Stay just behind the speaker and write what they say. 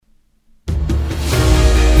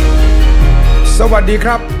สวัสดีค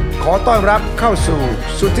รับขอต้อนรับเข้าสู่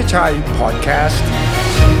Suthichai Podcast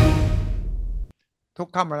ทุก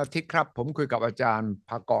ค่ำวันอาทิตย์ครับผมคุยกับอาจารย์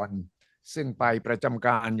ภากรซึ่งไปประจำก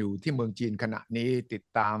ารอยู่ที่เมืองจีนขณะนี้ติด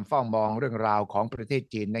ตามเฝ้ามองเรื่องราวของประเทศ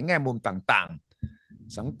จีนในแง่มุมต่าง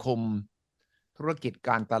ๆสังคมธุรกิจก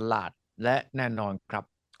ารตลาดและแน่นอนครับ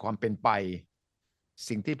ความเป็นไป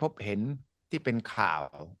สิ่งที่พบเห็นที่เป็นข่าว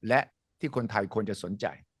และที่คนไทยควรจะสนใจ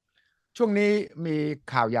ช่วงนี้มี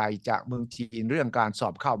ข่าวใหญ่จากเมืองจีนเรื่องการสอ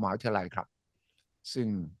บเข้ามหาวิทยาลัยครับซึ่ง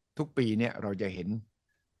ทุกปีเนี่ยเราจะเห็น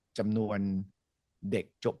จำนวนเด็ก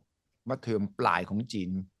จบมัธยมปลายของจีน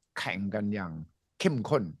แข่งกันอย่างเข้ม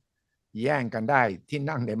ข้นแย่งกันได้ที่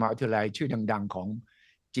นั่งในมหาวิทยาลัยชื่อดังๆของ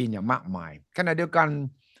จีนอย่างมากมายขณะเดียวกัน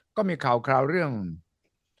ก็มีข่าวคราวเรื่อง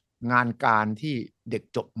งานการที่เด็ก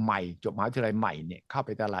จบใหม่จบมหาวิทยาลัยใหม่เนี่ยเข้าไป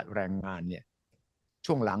ตลาดแรงงานเนี่ย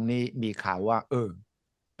ช่วงหลังนี้มีข่าวว่า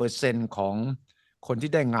เปอร์เซ็นต์ของคน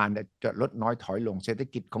ที่ได้งานจะลดน้อยถอยลงเศรษฐ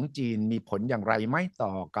กิจของจีนมีผลอย่างไรไหมต่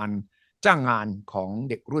อการจ้างงานของ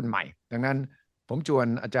เด็กรุ่นใหม่ดังนั้นผมชวน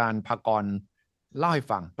อาจารย์ภากรเล่าให้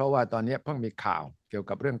ฟังเพราะว่าตอนนี้เพิ่งมีข่าวเกี่ยว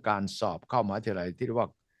กับเรื่องการสอบเข้ามหาวิทยาลัยที่เรียกว่า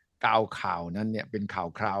กาวข่าวนั้นเนี่ยเป็นข่าว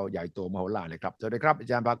คราวใหญ่โตมโหฬารเลยครับสวัสดีครับอา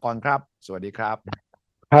จารย์ภากรครับสวัสดีครับ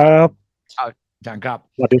ครับอาจารย์ครับ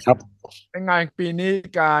สวัสดีครับเป็นไงปีนี้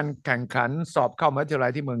การแข่งขันสอบเข้ามหาวิทยาลั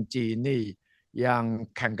ยที่เมืองจีนนี่ยัง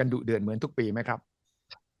แข่งกันดุเดือดเหมือนทุกปีไหมครับ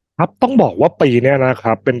ครับต้องบอกว่าปีนี้นะค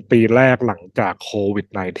รับเป็นปีแรกหลังจากโควิด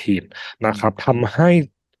 -19 นะครับทำให้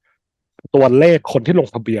ตัวเลขคนที่ลง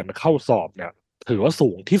ทะเบียนเข้าสอบเนี่ยถือว่าสู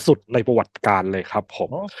งที่สุดในประวัติการเลยครับผม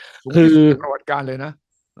สูงคือที่สุดในประวัติการเลยนะ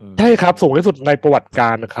ใช่ครับสูงที่สุดในประวัติกา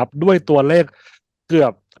รนะครับด้วยตัวเลขเกือ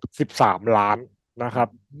บ13 ล้านนะครับ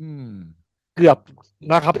เกือบ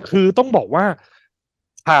นะครับคือต้องบอกว่า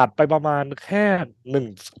ขาดไปประมาณแค่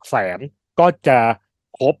100,000ก็จะ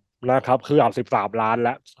ครบนะครับคือเอา13 ล้านแ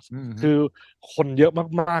ล้วคือคนเยอะ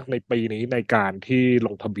มากๆในปีนี้ในการที่ล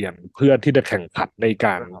งทะเบียนเพื่อที่จะแข่งขันในก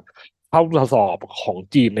ารเข้าสอบของ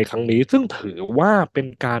จีนในครั้งนี้ซึ่งถือว่าเป็น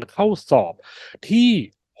การเข้าสอบที่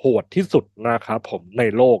โหดที่สุดนะครับผมใน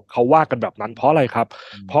โลกเขาว่ากันแบบนั้นเพราะอะไรครับ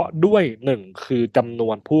เพราะด้วยหนึ่งคือจำนว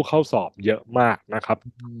นผู้เข้าสอบเยอะมากนะครับ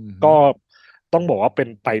ก็ต้องบอกว่าเป็น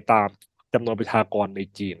ไปตามจำนวนประชากรใน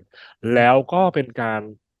จีนแล้วก็เป็นการ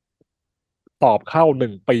สอบเข้า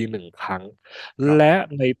1 ปี 1 ครั้งและ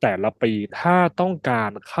ในแต่ละปีถ้าต้องกา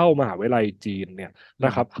รเข้ามหาวิทยาลัยจีนเนี่ยน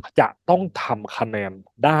ะครับจะต้องทำคะแนน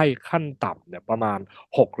ได้ขั้นต่ำเนี่ยประมาณ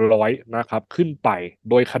600นะครับขึ้นไป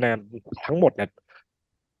โดยคะแนนทั้งหมดเนี่ย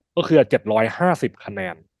ก็คือ750คะแน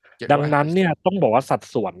นดังนั้นเนี่ยต้องบอกว่าสัด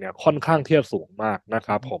ส่วนเนี่ยค่อนข้างที่จะสูงมากนะค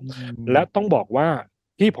รับผมและต้องบอกว่า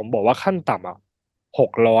ที่ผมบอกว่าขั้นต่ำ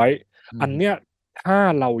600อันเนี้ยถ้า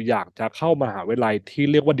เราอยากจะเข้ามหาวิทยาลัยที่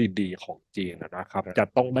เรียกว่าดีๆของจีนนะครับจะ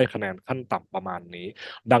ต้องได้คะแนนขั้นต่ำประมาณนี้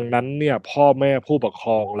ดังนั้นเนี่ยพ่อแม่ผู้ปกคร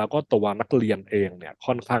องแล้วก็ตัวนักเรียนเองเนี่ย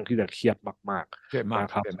ค่อนข้างที่จะเครียดมากๆเครียดมากน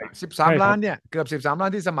ะครับ13 ล้านเนี่ยเกือบ13 ล้า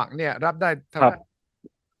นที่สมัครเนี่ยรับได้เท่าไหร่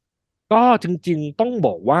ก็จริงๆต้องบ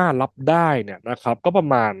อกว่ารับได้เนี่ยนะครับก็ประ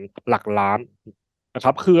มาณหลักล้านนะค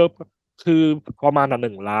รับคือประมาณ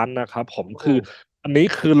1 ล้านนะครับผมคืออันนี้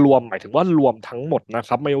คือรวมหมายถึงว่ารวมทั้งหมดนะค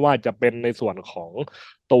รับไม่ว่าจะเป็นในส่วนของ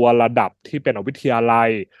ตัวระดับที่เป็นวิทยาลัย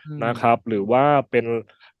นะครับหรือว่าเป็น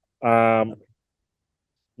อ่า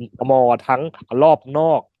มอทั้งรอบน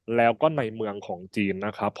อกแล้วก็ในเมืองของจีนน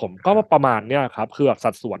ะครับผมก็ประมาณเนี้ยครับคือแบบสั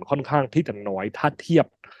ดส่วนค่อนข้างที่จะน้อยถ้าเทียบ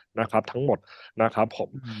นะครับทั้งหมดนะครับผม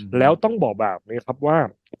แล้วต้องบอกแบบนี้ครับว่า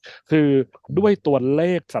คือด้วยตัวเล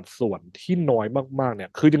ขสัดส่วนที่น้อยมากๆเนี่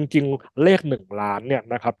ยคือจริงๆเลข1 ล้านเนี่ย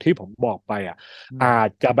นะครับที่ผมบอกไปอาจ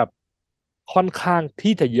จะแบบค่อนข้าง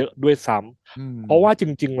ที่จะเยอะด้วยซ้ำเพราะว่าจ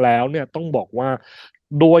ริงๆแล้วเนี่ยต้องบอกว่า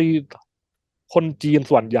โดยคนจีน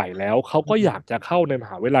ส่วนใหญ่แล้วเขาก็อยากจะเข้าในม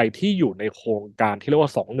หาวิทยาลัยที่อยู่ในโครงการที่เรียกว่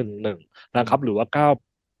า211นะครับหรือว่า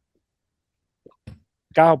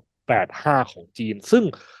985ของจีนซึ่ง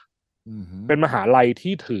เป็นมหาลัย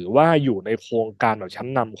ที่ถือว่าอยู่ในโครงการแบบชั้น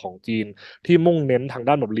นำของจีนที่มุ่งเน้นทาง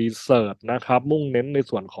ด้านแบบรีเสิร์ชนะครับมุ่งเน้นใน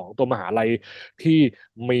ส่วนของตัวมหาลัยที่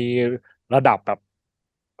มีระดับแบบ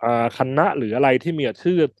คณะหรืออะไรที่มี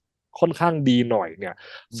ชื่อค่อนข้างดีหน่อยเนี่ย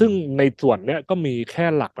ซึ่งในส่วนเนี้ยก็มีแค่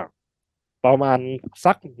หลักแบบประมาณ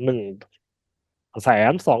สัก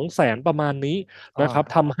100,000-200,000ประมาณนี้นะครับ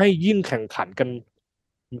ทำให้ยิ่งแข่งขันกัน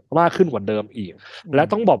มากขึ้นกว่าเดิมอีกและ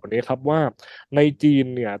ต้องบอกแบบนี้ครับว่าในจีน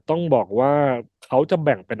เนี่ยต้องบอกว่าเขาจะแ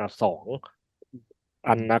บ่งเป็น2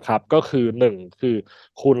 อันนะครับก็คือ1คือ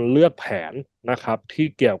คุณเลือกแผนนะครับที่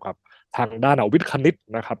เกี่ยวกับทางด้านวิทย์คณิต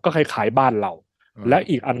นะครับก็คล้ายๆบ้านเราและ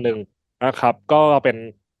อีกอันหนึ่งนะครับก็เป็น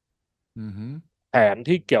แผน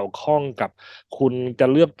ที่เกี่ยวข้องกับคุณจะ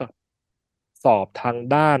เลือก สอบทาง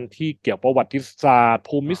ด้านที่เกี่ยวประวัติศาสตร์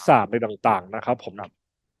ภูมิศาสตร์อะไรต่างๆนะครับผม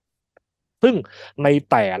ซึ่งใน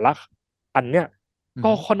แต่ละอันเนี้ย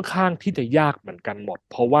ก็ค่อนข้างที่จะยากเหมือนกันหมด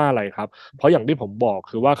เพราะว่าอะไรครับเพราะอย่างที่ผมบอก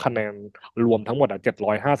คือว่าคะแนนรวมทั้งหมด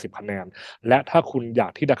750คะแนนและถ้าคุณอยา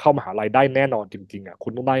กที่จะเข้ามหาลัยได้แน่นอนจริงๆคุ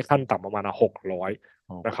ณต้องได้ขั้นต่ำประมาณ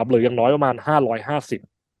600นะครับหรืออย่างน้อยประมาณ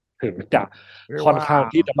550ถึงจะค่อนข้าง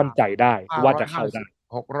ที่จะมั่นใจได้ว่าจะเข้าได้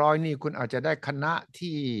600นี่คุณอาจจะได้คณะ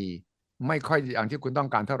ที่ไม่ค่อยอย่างที่คุณต้อง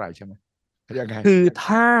การเท่าไหร่ใช่ไหมยังไงคือ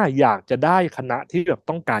ถ้าอยากจะได้คณะที่แบบ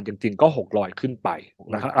ต้องการจริงๆก็600ขึ้นไป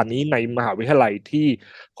นะครับอันนี้ในมหาวิทยาลัยที่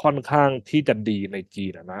ค่อนข้างที่จะดีในจี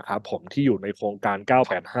นนะครับผมที่อยู่ในโครงการ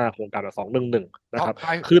985โครงการ211นะครับ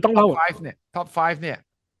คือต้องเล่าเนี่ยท็อป5เนี่ย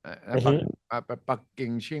ปักกิ่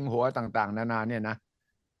งชิงหัวต่างๆนานาเนี่ยนะ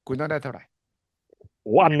คุณต้องได้เท่าไหร่โ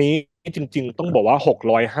อ้อันนี้จริงๆต้องบอกว่า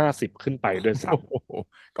650ขึ้นไปด้วยซ้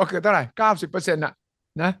ำก็คือเท่าไหร่90%น่ะ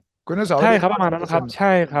นะคุณทั้งสองใช่ครับประมาณนั้นครับใ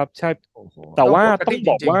ช่ครับใช่แต่ว่าต้อง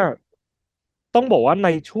บอกว่าใน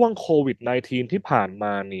ช่วงโควิด-19 ที่ผ่านม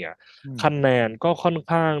าเนี่ยคะแนนก็ค่อน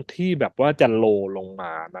ข้างที่แบบว่าจะโลลงม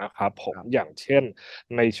านะครับผมอย่างเช่น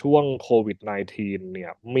ในช่วงโควิด-19 เนี่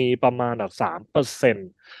ยมีประมาณ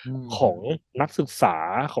3%ของนักศึกษา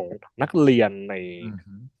ของนักเรียนใ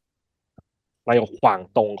นขวาง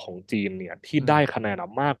ตรงของจีนเนี่ยที่ได้คะแนน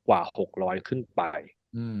มากกว่า600ขึ้นไป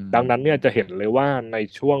ดังนั้นเนี่ยจะเห็นเลยว่าใน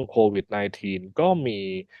ช่วงโควิด-19 ก็มี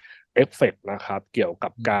เอฟเฟกต์นะครับเกี่ยวกั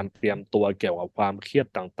บการเตรียมตัวเกี่ยวกับความเครียด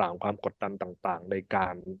ต่างๆความกดดันต่างๆในกา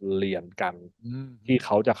รเรียนกันที่เข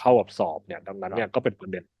าจะเข้าสอบเนี่ยดังนั้นเนี่ยก็เป็นปร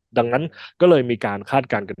ะเด็นดังนั้นก็เลยมีการคาด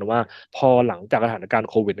การณ์กันว่าพอหลังจากสถานการณ์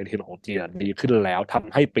โควิด-19 ของจีนดีขึ้นแล้วท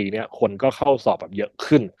ำให้ปีนี้คนก็เข้าสอบแบบเยอะ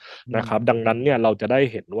ขึ้นนะครับดังนั้นเนี่ยเราจะได้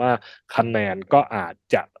เห็นว่าคะแนนก็อาจ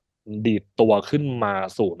จะดีดตัวขึ้นมา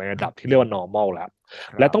สู่ในระดับที่เรียกว่า normal แล้ว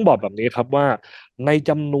และต้องบอกแบบนี้ครับว่าใน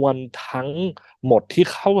จำนวนทั้งหมดที่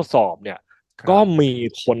เข้าสอบเนี่ยก็มี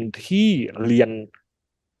คนที่เรียน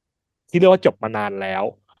ที่เรียกว่าจบมานานแ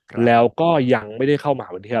ล้วก็ยังไม่ได้เข้ามหา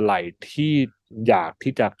วิทยาลัยที่อยาก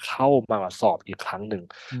ที่จะเข้ามาสอบอีกครั้งหนึ่ง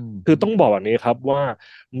คือต้องบอกแบบนี้ครับว่า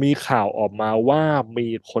มีข่าวออกมาว่ามี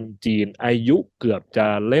คนจีนอายุเกือบจะ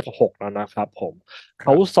เลข6แล้วนะครับผมเข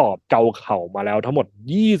าสอบเกาเข่ามาแล้วทั้งหมด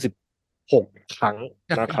26ครั้ง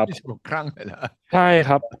นะครับ26ครั้งเลยเหรอใช่ค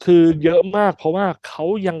รับคือเยอะมากเพราะว่าเขา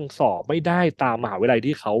ยังสอบไม่ได้ตามมหาวิทยาลัย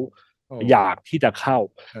ที่เขาอยากที่จะเข้า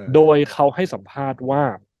โดยเขาให้สัมภาษณ์ว่า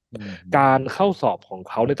การเข้าสอบของ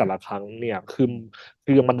เขาในแต่ละครั้งเนี่ย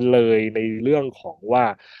คือมันเลยในเรื่องของว่า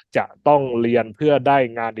จะต้องเรียนเพื่อได้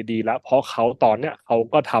งานดีๆแล้วเพราะเขาตอนเนี้ยเขา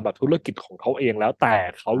ก็ทำแบบธุรกิจของเขาเองแล้วแต่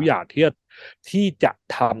เขาอยากที่จะ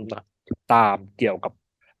ทำตามเกี่ยวกับ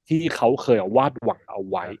ที่เขาเคยวาดหวังเอา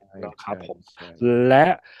ไว้นะครับผมและ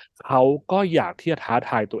เขาก็อยากที่จะท้าท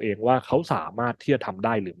ายตัวเองว่าเขาสามารถที่จะทำไ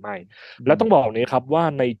ด้หรือไม่และต้องบอกนี้ครับว่า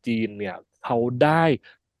ในจีนเนี่ยเขาได้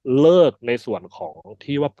เลิกในส่วนของ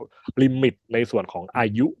ที่ว่าลิมิตในส่วนของอา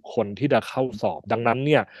ยุคนที่จะเข้าสอบดังนั้นเ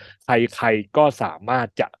นี่ยใครๆก็สามารถ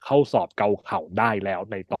จะเข้าสอบเกาเข่าได้แล้ว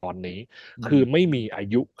ในตอนนี้คือไม่มีอา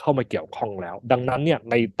ยุเข้ามาเกี่ยวข้องแล้วดังนั้นเนี่ย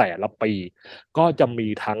ในแต่ละปีก็จะมี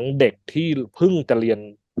ทั้งเด็กที่เพิ่งจะเรียน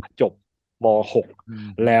จบม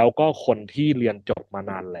.6 แล้วก็คนที่เรียนจบมา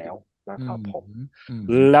นานแล้วนะครับผม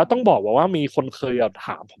แล้วต้องบอกว่ามีคนเคยถ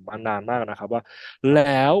ามผมมานานมากนะครับว่าแ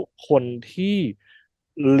ล้วคนที่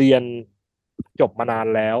เรียนจบมานาน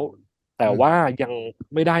แล้วแต่ว่ายัง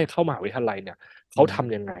ไม่ได้เข้ามหาวิทยาลัยเนี่ยเขาท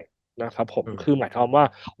ำยังไงนะครับผมคือหมายความว่า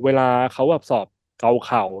เวลาเขาแบบสอบเกาเ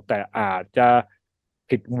ข่าแต่อาจจะ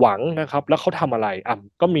ผิดหวังนะครับแล้วเขาทำอะไร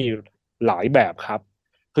ก็มีหลายแบบครับ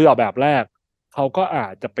คือแบบแรกเขาก็อา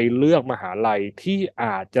จจะไปเลือกมหาลัยที่อ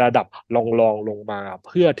าจจะระดับรองลงมาเ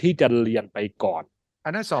พื่อที่จะเรียนไปก่อนอั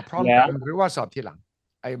นนั้นสอบพร้อมกันหรือว่าสอบทีหลัง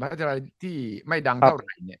ไอ้มหาวิทยาลัยที่ไม่ดังเท่าไห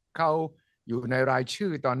ร่เนี่ยเขาอยู่ในรายชื่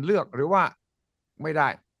อตอนเลือกหรือว่าไม่ได้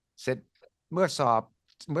เสร็จเมื่อสอบ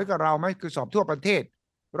เหมือนกับเราไหมคือสอบทั่วประเทศ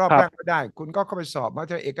รอบแรกไม่ได้คุณก็เข้าไปสอบมหาวิ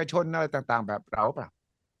ทยาลัยเอกชนอะไรต่างๆแบบเราเปล่า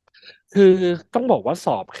คือต้องบอกว่าส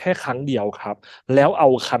อบแค่ครั้งเดียวครับแล้วเอา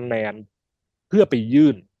คะแนนเพื่อไปยื่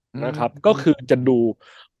นนะครับก็คือจะดู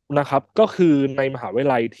นะครับก็คือในมหาวิทย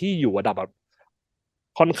าลัยที่อยู่ระดับแบบ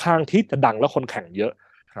ค่อนข้างที่จะดังและคนแข่งเยอะ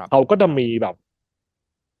เขาก็จะมีแบบ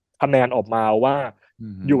คะแนนออกมาว่า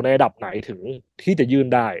อยู่ในระดับไหนถึงที่จะยื่น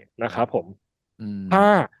ได้นะครับผมถ้า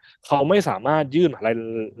เขาไม่สามารถยื่นอะไร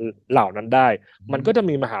เหล่านั้นได้มันก็จะ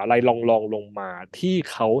มีมหาลัยรองลงมาที่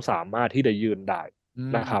เขาสามารถที่จะยื่นได้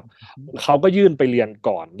นะครับเขาก็ยื่นไปเรียน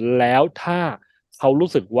ก่อนแล้วถ้าเขารู้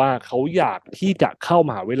สึกว่าเขาอยากที่จะเข้าม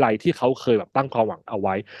หาวิทยาลัยที่เขาเคยแบบตั้งความหวังเอาไ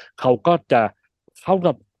ว้เขาก็จะเข้า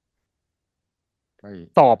กับ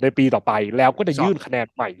สอบในปีต่อไปแล้วก็จะสอบยื่นคะแนน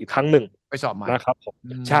ใหม่อีกครั้งหนึ่งไปสอบใหม่นะครับผม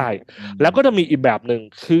ใช่ อืมแล้วก็จะมีอีกแบบหนึ่ง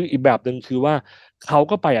คือว่าเขา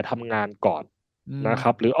ก็ไปทำงานก่อนอืมนะค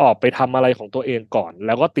รับหรือออกไปทำอะไรของตัวเองก่อนแ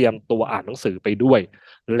ล้วก็เตรียมตัวอ่านหนังสือไปด้วย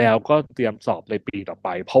แล้วก็เตรียมสอบในปีต่อไป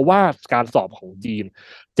เพราะว่าการสอบของจีน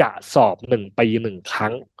จะสอบ1 ปี 1 ครั้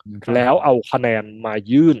งครั้งแล้วเอาคะแนนมา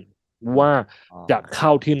ยื่นว่าอ๋อจะเข้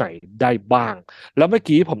าที่ไหนได้บ้างแล้วเมื่อ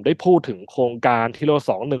กี้ผมได้พูดถึงโครงการที่เรา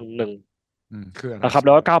211คืออะไรนะครับแ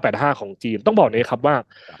ล้วก็985ของจีนต้องบอกนี้ครับว่า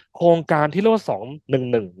โครงการที่เรียกว่า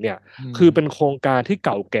211เนี่ยคือเป็นโครงการที่เ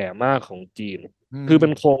ก่าแก่มากของจีนคือเป็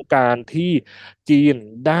นโครงการที่จีน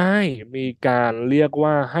ได้มีการเรียก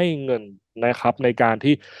ว่าให้เงินนะครับในการ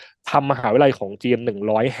ที่ทำมหาวิทยาลัยของจีน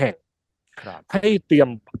100 แห่งครับให้เตรียม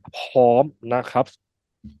พร้อมนะครับ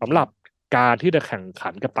สำหรับการที่จะแข่งขั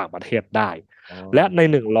นกับต่างประเทศได้ อ๋อและใน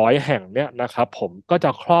100 แห่งเนี่ยนะครับผมก็จ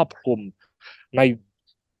ะครอบคลุมใน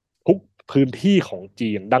ทุกพื้นที่ของ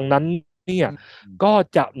จีนดังนั้นเนี่ยก็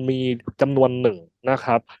จะมีจำนวนหนึ่งนะค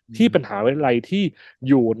รับที่เป็นมหาวิทยาลัยที่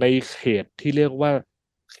อยู่ในเขตที่เรียกว่า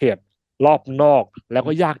เขตรอบนอกแล้ว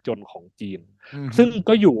ก็ยากจนของจีนซึ่ง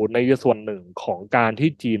ก็อยู่ในส่วนหนึ่งของการที่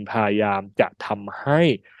จีนพยายามจะทำให้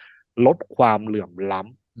ลดความเหลื่อมล้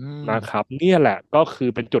ำนะครับเนี่ยแหละก็คือ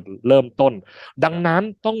เป็นจุดเริ่มต้นดังนั้น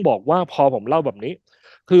ต้องบอกว่าพอผมเล่าแบบนี้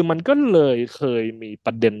คือมันก็เลยเคยมีป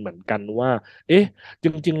ระเด็นเหมือนกันว่าเอ๊ะจ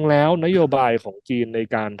ริงๆแล้วนโยบายของจีนใน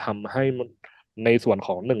การทำให้ในส่วนข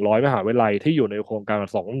อง100 มหาวิทยาลัยที่อยู่ในโครงการ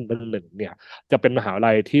211เนี่ยจะเป็นมหาวิทยา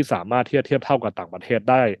ลัยที่สามารถที่จะเทียบเท่ากับต่างประเทศ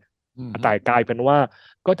ได้แต่กลายเป็นว่า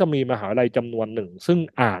ก็จะมีมหาวิทยาลัยจำนวนหนึ่งซึ่ง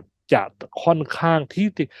อาจจะค่อนข้าง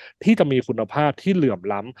ที่จะมีคุณภาพที่เหลื่อม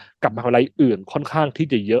ล้ำกับมหาวิทยาลัยอื่นค่อนข้างที่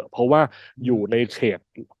จะเยอะเพราะว่าอยู่ในเขต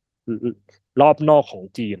รอบนอกของ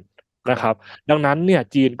จีนนะครับดังนั้นเนี่ย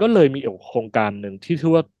จีนก็เลยมีโครงการหนึ่งที่ชื่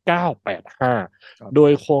อว่า985โด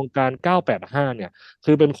ยโครงการ985เนี่ย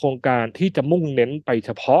คือเป็นโครงการที่จะมุ่งเน้นไปเฉ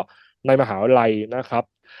พาะในมหาวิทยาลัยนะครับ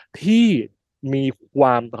ที่มีคว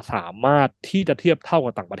ามสามารถที่จะเทียบเท่า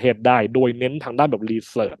กับต่างประเทศได้โดยเน้นทางด้านแบบรี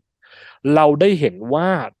เสิร์ชเราได้เห็นว่า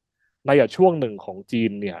ในช่วงหนึ่งของจี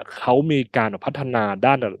นเนี่ยเขามีการพัฒนา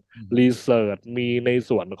ด้านรีเสิร์ชมีใน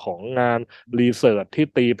ส่วนของงานรีเสิร์ชที่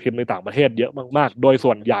ตีพิมพ์ในต่างประเทศเยอะมากๆโดย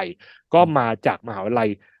ส่วนใหญ่ก็มาจากมหาวิทยาลัย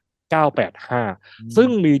985ซึ่ง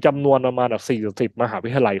มีจำนวนประมาณ40มหาวิ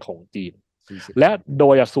ทยาลัยของจีนและโด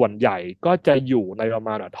ยส่วนใหญ่ก็จะอยู่ในประม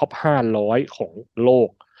าณท็อป500ของโลก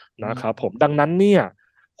นะครับผมดังนั้นเนี่ย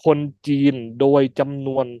คนจีนโดยจำน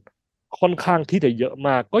วนค่อนข้างที่จะเยอะม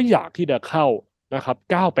ากก็อยากที่จะเข้านะครับ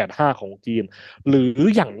985ของจีนหรือ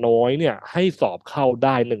อย่างน้อยเนี่ยให้สอบเข้าไ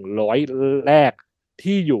ด้100แรก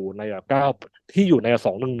ที่อยู่ในที่อยู่ใน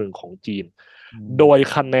211ของจีนโดย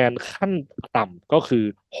คะแนนขั้นต่ำก็คือ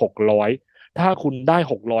600ถ้าคุณได้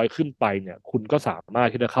600ขึ้นไปเนี่ยคุณก็สามารถ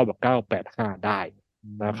ที่จะเข้าแบบ985ได้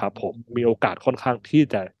นะครับผมมีโอกาสค่อนข้างที่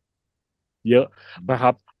จะเยอะนะค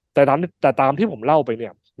รับแต่ตามที่ผมเล่าไปเนี่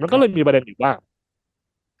ยมันก็เลยมีประเด็นอยู่ว่า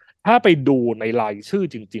ถ้าไปดูในรายชื่อ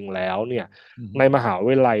จริงๆแล้วเนี่ยในมหา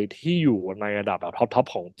วิทยาลัยที่อยู่ในระดับแบบท็อป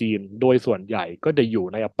ของจีนโดยส่วนใหญ่ก็จะอยู่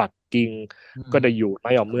ในปักกิ่งก็จะอยู่ใน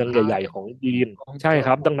เมืองใหญ่ๆของจีนใช่ค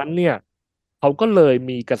รับดังนั้นเนี่ยเขาก็เลย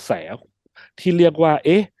มีกระแสที่เรียกว่าเ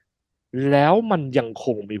อ๊ะแล้วมันยังค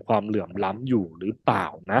งมีความเหลื่อมล้ำอยู่หรือเปล่า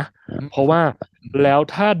นะเพราะว่าแล้ว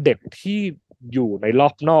ถ้าเด็กที่อยู่ในรอ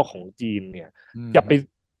บนอกของจีนเนี่ยจะไป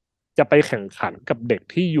จะไปแข่งขันกับเด็ก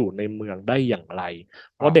ที่อยู่ในเมืองได้อย่างไร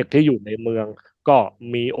เพราะเด็กที่อยู่ในเมืองก็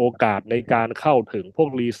มีโอกาสในการเข้าถึงพวก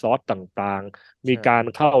รีสอร์ทต่างๆมีการ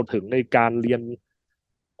เข้าถึงในการเรียน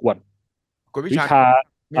กวดกวดวิชาวิชา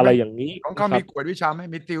มีไหมอะไรอย่างนี้ของเขานะครับมีกวดวิชาไหม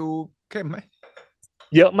มีติวเข้มไหม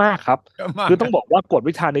เยอะมากครับเยอะมากคือต้องบอกว่ากวด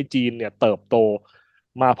วิชาในจีนเนี่ยเติบโต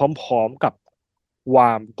มาพร้อมๆกับคว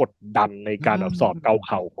ามกดดันในการสอบเกาเ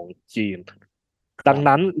ข่าของจีนดัง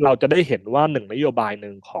นั้นเราจะได้เห็นว่าหนึ่งนโยบายห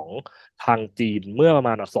นึ่งของทางจีนเมื่อประม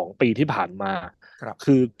าณ2 ปีที่ผ่านมา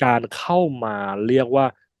คือการเข้ามาเรียกว่า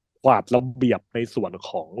กวาดระเบียบในส่วนข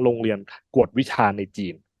องโรงเรียนกวดวิชาในจี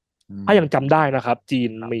นถ้ายังจำได้นะครับจีน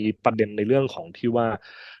มีประเด็นในเรื่องของที่ว่า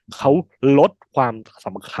เขาลดความส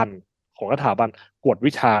ำคัญของสถาบันกวด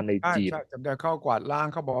วิชาในจีนใช่จำได้เข้ากวาดล้าง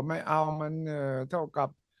เขาบอกไม่เอามันเท่ากับ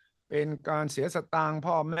เป็นการเสียสตางค์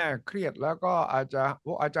พ่อแม่เครียดแล้วก็อาจจะพ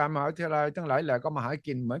วกอาจารย์มหาวิทยาลัยทั้งหลายแหล่ก็มาหา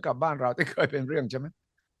กินเหมือนกับบ้านเราที่เคยเป็นเรื่องใช่ไหม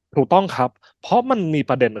ถูกต้องครับเพราะมันมี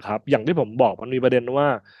ประเด็นครับอย่างที่ผมบอกมันมีประเด็นว่า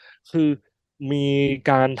คือมี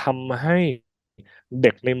การทำให้เ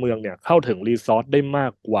ด็กในเมืองเนี่ยเข้าถึงรีสอร์ทได้มา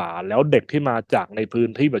กกว่าแล้วเด็กที่มาจากในพื้น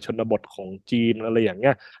ที่แบบชนบทของจีนอะไรอย่างเ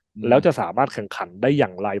งี้ยแล้วจะสามารถแข่งขันได้อย่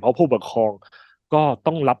างไรเพราะผู้ปกครอง ก็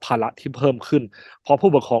ต้องรับภาระที่เพิ่มขึ้นเพราะผู้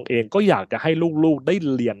ปกครองเองก็อยากจะให้ลูกๆได้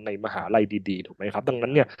เรียนในมหาลัยดีๆถูกไหมครับดังนั้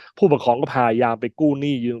นเนี่ยผู้ปกครองก็พยายามไปกู้ห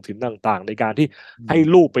นี้ยืมสินต่างๆในการที่ให้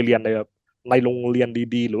ลูกไปเรียนในโรงเรียน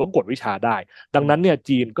ดีๆหรือว่ากวดวิชาได้ดังนั้นเนี่ย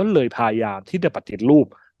จีนก็เลยพยายามที่จะปฏิรูป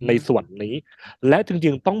ในส่วนนี้และจ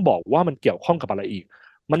ริงๆต้องบอกว่ามันเกี่ยวข้องกับอะไรอีก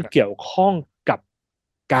มันเกี่ยวข้องกับ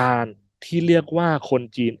การที่เรียกว่าคน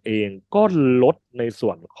จีนเองก็ลดในส่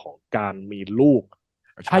วนของการมีลูก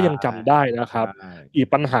ถ้ายังจำได้นะครับอีก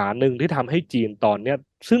ปัญหาหนึ่งที่ทำให้จีนตอนเนี้ย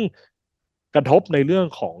ซึ่งกระทบในเรื่อง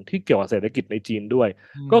ของที่เกี่ยวกับเศรษฐกิจในจีนด้วย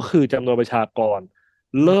ก็คือจำนวนประชากร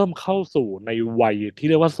เริ่มเข้าสู่ในวัยที่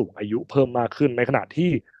เรียกว่าสูงอายุเพิ่มมากขึ้นในขณะ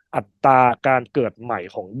ที่อัตราการเกิดใหม่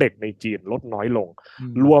ของเด็กในจีนลดน้อยลง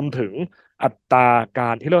รวมถึงอัตรากา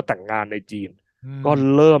รที่เราแต่งงานในจีนก็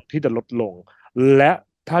เริ่มที่จะลดลงและ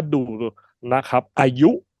ถ้าดูนะครับอา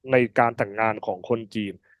ยุในการแต่งงานของคนจี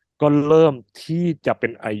นก็เริ่มที่จะเป็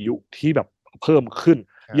นอายุที่แบบเพิ่มขึ้น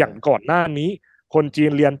อย่างก่อนหน้านี้คนจีน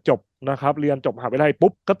เรียนจบนะครับเรียนจบมหาวิทยาลัย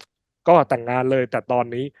ปุ๊บก็แต่งงานเลยแต่ตอน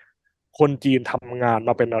นี้คนจีนทำงานม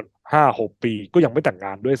าเป็น5-6 ปีก็ยังไม่แต่งง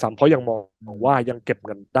านด้วยซ้ำเพราะยังมองว่ายังเก็บเ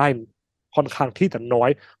งินได้ค่อนข้างที่จะน้อย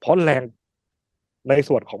เพราะแรงใน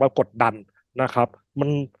ส่วนของแบบกดดันนะครับมัน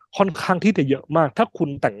ค่อนข้างที่จะเยอะมากถ้าคุณ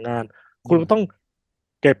แต่งงานคุณก็ต้อง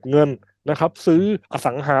เก็บเงินนะครับซื้ออ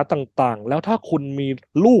สังหาต่างๆแล้วถ้าคุณมี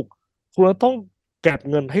ลูกคุณต้องเก็บ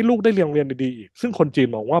เงินให้ลูกได้เรียนดีๆอีกซึ่งคนจีน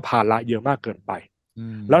มองว่าภาระเยอะมากเกินไป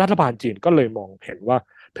แล้วรัฐบาลจีนก็เลยมองเห็นว่า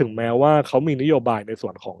ถึงแม้ว่าเขามีนโยบายในส่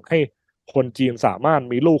วนของให้คนจีนสามารถ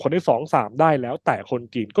มีลูกคนที่2-3ได้แล้วแต่คน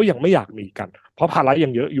จีนก็ยังไม่อยากมีกันเพราะภาระยั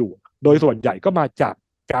งเยอะอยู่โดยส่วนใหญ่ก็มาจาก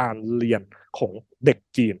การเรียนของเด็ก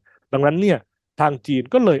จีนดังนั้นเนี่ยทางจีน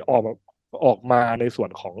ก็เลยออกมาในส่วน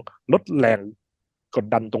ของลดแรงกด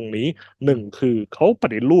ดันตรงนี้หนึ่งคือเขาป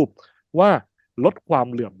ฏิรูปว่าลดความ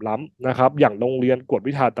เหลื่อมล้ำนะครับอย่างโรงเรียนกวด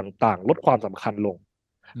วิชาต่างๆลดความสำคัญลง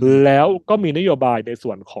แล้วก็มีนโยบายในส่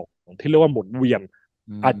วนของที่เรียกว่าหมุนเวียน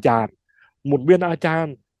อาจารย์หมุนเวียนอาจาร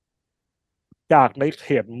ย์จากในเข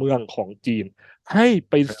ตเมืองของจีนให้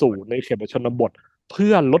ไปสู่ในเขตชนบทเพื่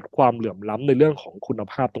อลดความเหลื่อมล้ำในเรื่องของคุณ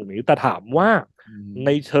ภาพตรงนี้แต่ถามว่าใน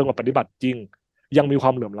เชิงปฏิบัติจริงยังมีคว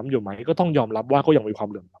ามเหลื่อมล้ำอยู่ไหมก็ต้องยอมรับว่าก็ยังมีความ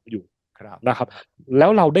เหลื่อมล้ำอยู่นะครับแล้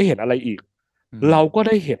วเราได้เห็นอะไรอีกเราก็ไ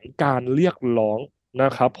ด้เห็นการเรียกร้องน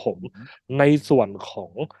ะครับผมในส่วนขอ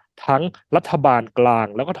งทั้งรัฐบาลกลาง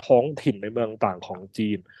แล้วก็ท้องถิ่นในเมืองต่างของจี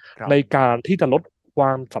นในการที่จะลดคว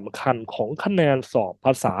ามสำคัญของคะแนนสอบภ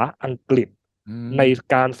าษาอังกฤษใน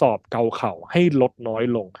การสอบเกาเข่าให้ลดน้อย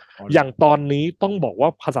ลงอย่างตอนนี้ต้องบอกว่า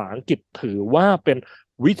ภาษาอังกฤษถือว่าเป็น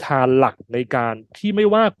วิชาหลักในการที่ไม่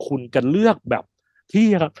ว่าคุณจะเลือกแบบที่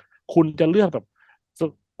คุณจะเลือกแบบ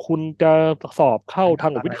คุณจะสอบเข้าทา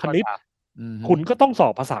งวิทย์คณิตคุณก็ต้องสอ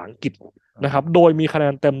บภาษาอังกฤษนะครับโดยมีคะแน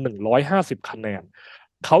นเต็ม150คะแนน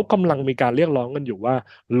เขากำลังมีการเรียกร้องกันอยู่ว่า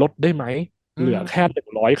ลดได้ไหมเหลือแค่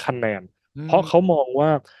100คะแนนเพราะเขามองว่า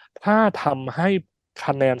ถ้าทำให้ค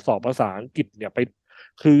ะแนนสอบภาษาอังกฤษเนี่ยไป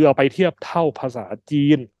คือเอาไปเทียบเท่าภาษาจี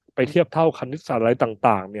นไปเทียบเท่าคณิตศาสตร์อะไร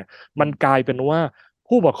ต่างๆเนี่ยมันกลายเป็นว่า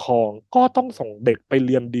ผู้ปกครองก็ต้องส่งเด็กไปเ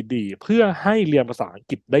รียนดีๆเพื่อให้เรียนภาษาอัง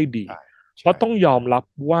กฤษได้ดีเพราะต้องยอมรับ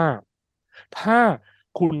ว่าถ้า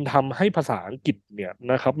คุณทำให้ภาษาอังกฤษเนี่ย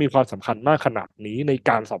นะครับมีความสำคัญมากขนาดนี้ใน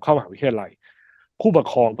การสอบเข้ามหาวิทยาลัยผู้ปก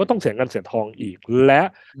ครองก็ต้องเสียเงินเสียทองอีกและ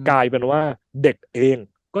กลายเป็นว่าเด็กเอง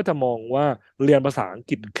ก็จะมองว่าเรียนภาษาอัง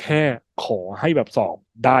กฤษแค่ขอให้แบบสอบ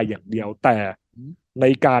ได้อย่างเดียวแต่ใน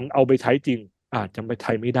การเอาไปใช้จริงอาจจะไม่ใ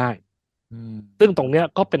ช้ไม่ได้ซึ่งตรงเนี้ย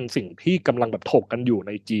ก็เป็นสิ่งที่กำลังแบบถกกันอยู่ใ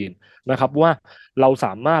นจีนนะครับว่าเราส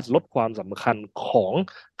ามารถลดความสำคัญของ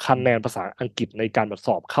คะแนนภาษาอังกฤษในการแบบส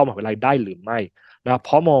อบเข้ามหาวิทยาลัยได้หรือไม่นะเพ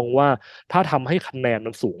ราะมองว่าถ้าทำให้คะแนน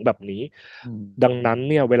มันสูงแบบนี้ดังนั้น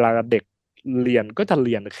เนี่ยเวลาเด็กเรียนก็จะเ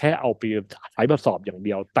รียนแค่เอาไปใช้แบบสอบอย่างเ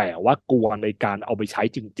ดียวแต่ว่ากลัวในการเอาไปใช้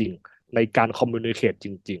จริงๆในการคอมมูนิเคตจ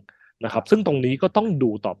ริงๆนะครับซึ่งตรงนี้ก็ต้อง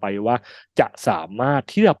ดูต่อไปว่าจะสามารถ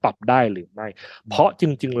ที่จะปรับได้หรือไม่เพราะจ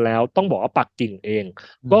ริงๆแล้วต้องบอกว่าปักกิ่งเอง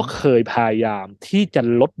ก็เคยพยายามที่จะ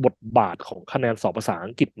ลดบทบาทของคะแนนสอบภาษาอั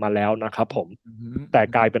งกฤษมาแล้วนะครับผมแต่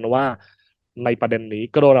กลายเป็นว่าในประเด็นนี้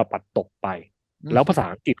ก็โดนปัดตกไปแล้วภาษา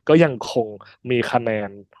อังกฤษก็ยังคงมีคะแนน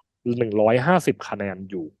150คะแนน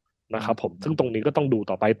อยู่นะครับผมซึ่งตรงนี้ก็ต้องดู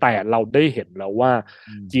ต่อไปแต่เราได้เห็นแล้วว่า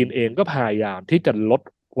จีนเองก็พยายามที่จะลด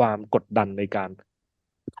ความกดดันในการ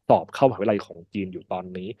สอบเข้ามหาวิทยาลัยของจีนอยู่ตอน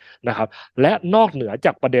นี้นะครับและนอกเหนือจ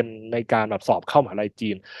ากประเด็นในการแบบสอบเข้ามหาวิทยาลัยจี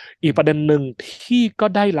นอีกประเด็นหนึ่งที่ก็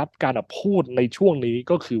ได้รับการพูดในช่วงนี้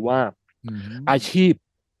ก็คือว่าอาชีพ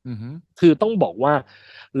คือต้องบอกว่า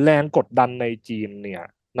แรงกดดันในจีนเนี่ย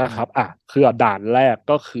นะครับคือด่านแรก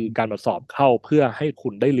ก็คือการสอบเข้าเพื่อให้คุ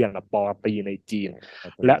ณได้เรียนปอตรีในจีน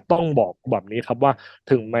และต้องบอกแบบนี้ครับว่า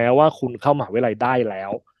ถึงแม้ว่าคุณเข้ามหาวิทยาลัยได้แล้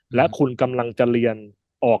วและคุณกำลังจะเรียน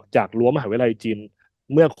ออกจากรั้วมหาวิทยาลัยจีน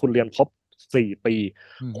เมื่อคุณเรียนครบ4 ปี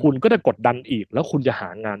คุณก็จะกดดันอีกแล้วคุณจะหา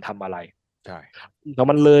งานทำอะไรใช่แล้ว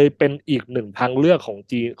มันเลยเป็นอีกหนึ่งทางเลือกของ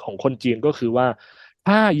จีนของคนจีนก็คือว่า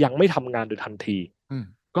ถ้ายังไม่ทำงานโดยทันที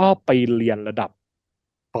ก็ไปเรียนระดับ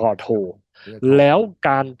ปอโทแล้วก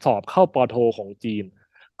ารสอบเข้าปอโทของจีน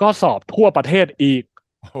ก็สอบทั่วประเทศอีก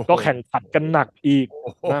ก็แข่งขันกันหนักอีก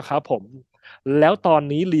นะครับผมแล้วตอน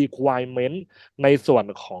นี้ requirement ในส่วน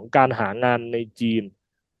ของการหางานในจีน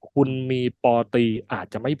คุณมีปอตรีอาจ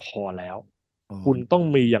จะไม่พอแล้วคุณต้อง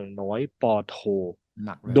มีอย่างน้อยปอโท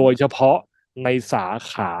โดยเฉพาะในสา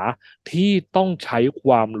ขาที่ต้องใช้ค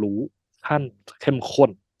วามรู้ขั้นเข้มข้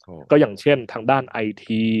นก็อย่างเช่นทางด้านไอ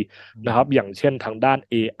ทีนะครับอย่างเช่นทางด้าน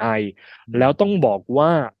AI แล้วต้องบอกว่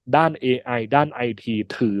าด้าน AI ด้าน IT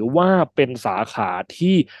ถือว่าเป็นสาขา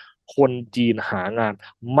ที่คนจีนหางาน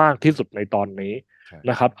มากที่สุดในตอนนี้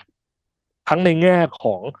นะครับทั้งในแง่ข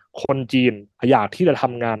องคนจีนอยากที่จะท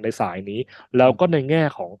ำงานในสายนี้แล้วก็ในแง่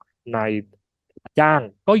ของนายจ้าง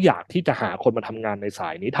ก็อยากที่จะหาคนมาทำงานในสา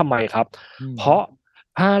ยนี้ทำไมครับเพราะ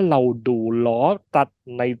ถ้าเราดูล้อตัด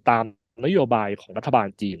ในตามนโยบายของรัฐบาล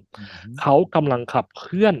จีนเขากำลังขับเค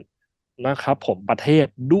ลื่อนนะครับผมประเทศ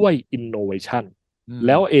ด้วย innovation แ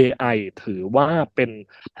ล้ว AI ถือว่าเป็น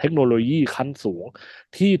เทคโนโลยีขั้นสูง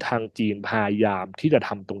ที่ทางจีนพยายามที่จะท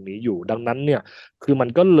ำตรงนี้อยู่ดังนั้นเนี่ยคือมัน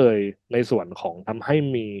ก็เลยในส่วนของทำให้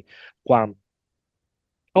มีความ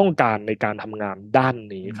ต้องการในการทำงานด้าน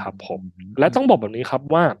นี้ครับผมและต้องบอกแบบนี้ครับ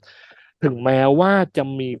ว่าถึงแม้ว่าจะ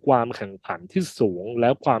มีความแข่งขันที่สูงและ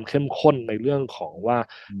ความเข้มข้นในเรื่องของว่า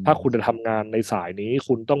ถ้าคุณจะทำงานในสายนี้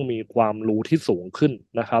คุณต้องมีความรู้ที่สูงขึ้น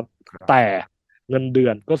นะครับแต่เงินเดื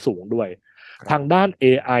อนก็สูงด้วยทางด้าน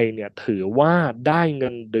AI เนี่ยถือว่าได้เงิ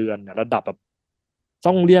นเดือนระดับแบบ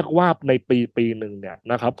ต้องเรียกว่าในปีหนึ่งเนี่ย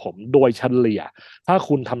นะครับผมโดยเฉลี่ยถ้า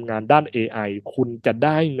คุณทำงานด้าน AI คุณจะไ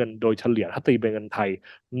ด้เงินโดยเฉลี่ยถ้าตีเป็นเงินไทย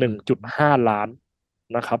 1.5 ล้าน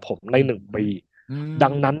นะครับผมใน1 ปีดั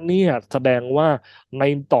งนั้นเนี่ยแสดงว่าใน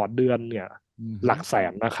ต่อเดือนเนี่ยหลักแส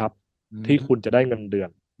นนะครับที่คุณจะได้เงินเดือน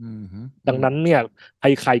ดังนั้นเนี่ยใ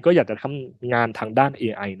ครๆก็อยากจะทำงานทางด้าน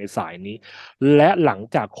AI ในสายนี้และหลัง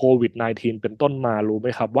จากโควิด -19 เป็นต้นมารู้ไหม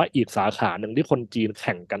ครับว่าอีกสาขาหนึ่งที่คนจีนแ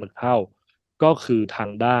ข่งกันเข้าก็คือทา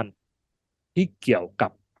งด้านที่เกี่ยวกั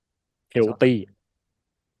บเฮลตี้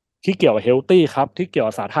ที่เกี่ยวกับเฮลตี้ครับที่เกี่ยว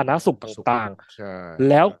กับสาธารณสุขต่างๆ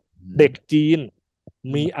แล้วเด็กจีน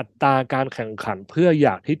มีอัตราการแข่งขันเพื่ออย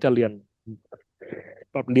ากที่จะเรี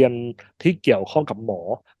ยนที่เกี่ยวข้องกับหมอ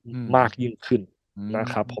มากยิ่งขึ้นนะ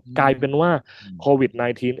ครับผมกลายเป็นว่าโควิด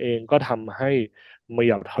 -19 เองก็ทำให้มี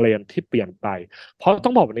อย่างเทรนที่เปลี่ยนไปเพราะต้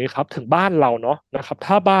องบอกแบบนี้ครับถึงบ้านเราเนาะนะครับ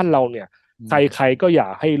ถ้าบ้านเราเนี่ยใครๆก็อยา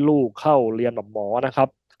กให้ลูกเข้าเรียนแบบหมอนะครับ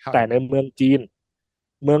แต่ในเมืองจีน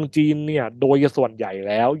เนี่ยโดยส่วนใหญ่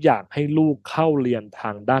แล้วอยากให้ลูกเข้าเรียนท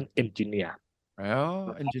างด้านเอนจิเนียร์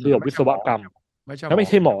คือวิศวกรรมไม่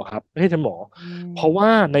ใช่หมอครับไม่ใช่หมอเพราะว่า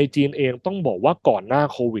ในจีนเองต้องบอกว่าก่อนหน้า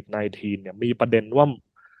โควิด -19 เนี่ยมีประเด็นว่า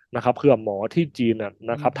นะครับเพื่อหมอที่จีน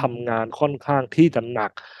นะครับทำงานค่อนข้างที่จะหนั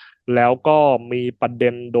กแล้วก็มีประเด็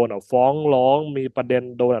นโดนฟ้องร้องมีประเด็น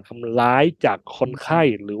โดนทำร้ายจากคนไข้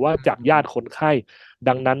หรือว่าจากญาติคนไข้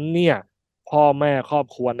ดังนั้นเนี่ยพ่อแม่ครอบ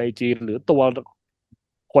ครัวในจีนหรือตัว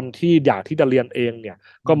คนที่อยากที่จะเรียนเองเนี่ย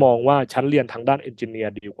ก็มองว่าฉันเรียนทางด้านเอนจิเนีย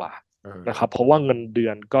ร์ดีกว่านะครับเพราะว่าเงินเดื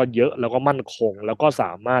อนก็เยอะแล้วก็มั่นคงแล้วก็ส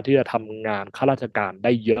ามารถที่จะทำงานข้าราชการไ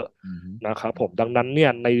ด้เยอะนะครับผมดังนั้นเนี่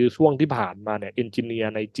ยในช่วงที่ผ่านมาเนี่ยเอนจิเนีย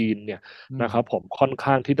ร์ในจีนเนี่ยนะครับผมค่อน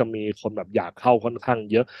ข้างที่จะมีคนแบบอยากเข้าค่อนข้าง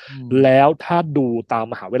เยอะแล้วถ้าดูตาม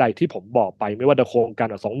มหาวิทยาลัยที่ผมบอกไปไม่ว่าจะโครงการ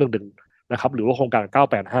211นะครับหรือว่าโครงการ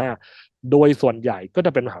985โดยส่วนใหญ่ก็จ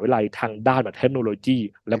ะเป็นมหาวิทยาลัยทางด้านแบบเทคโนโลยี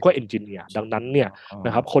แล้วก็เอนจิเนียร์ดังนั้นเนี่ยน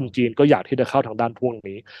ะครับคนจีนก็อยากที่จะเข้าทางด้านพวก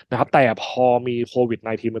นี้นะครับแต่พอมีโควิด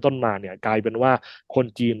 -19 เป็นต้นมาเนี่ยกลายเป็นว่าคน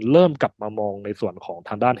จีนเริ่มกลับมามองในส่วนของท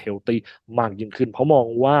างด้านเฮลตี้มากยิ่งขึ้นเพราะมอง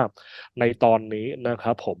ว่าในตอนนี้นะค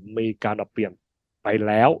รับผมมีการเปลี่ยนไป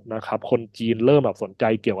แล้วนะครับคนจีนเริ่มแบบสนใจ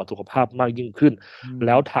เกี่ยวกับสุขภาพมากยิ่งขึ้นแ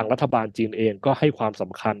ล้วทางรัฐบาลจีนเองก็ให้ความส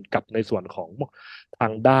ำคัญกับในส่วนของทา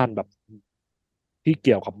งด้านแบบที่เ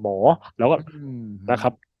กี่ยวกับหมอแล้วก็นะครั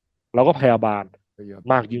บแล้วก็พยาบาล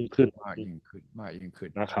มากยิ่งขึ้น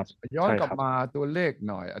นะครับย้อนกลับมาตัวเลข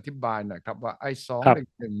หน่อยอธิบายหน่อยครับว่าไอ้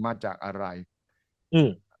211มาจากอะไร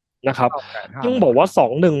นะครับต้องบอกว่า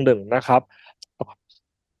211นะครับ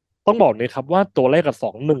ต้องบอกเลยครับว่าตัวเลขกับ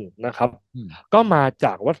21นะครับก็มาจ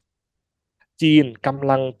ากว่าจีนกำ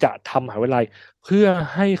ลังจะทำมหาวิทยาลัยเพื่อ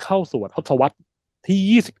ให้เข้าสู่ทศวรรษ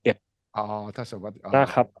ที่21ทศวรรษนะ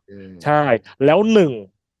ครับใช่แล้ว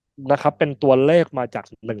นะครับเป็นตัวเลขมาจาก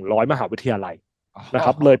100มหาวิทยาลัยนะค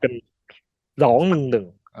รับเลยเป็น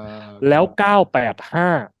211แล้ว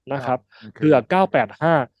985นะครับคือ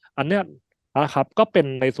985อันเนี้ยนะครับก็เป็น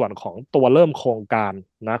ในส่วนของตัวเริ่มโครงการ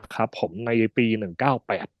นะครับผมในปี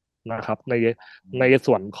198นะครับใน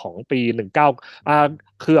ส่วนของปี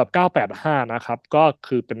19คือแบบ985นะครับก็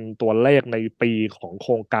คือเป็นตัวเลขในปีของโค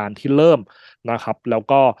รงการที่เริ่มนะครับแล้ว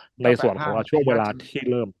ก็ในส่วนของช่วงเวลาที่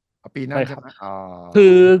เริ่มปีนั้นใช่ไหมคื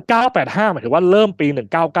อ985หมายถึงว่าเริ่มปี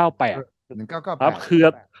1998ครับคือ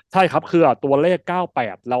ใช่ครับคือตัวเลข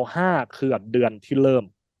98เรา5คือเดือนที่เริ่ม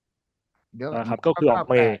นะครับก็คือ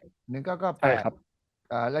เมษ1998ใช่ครับ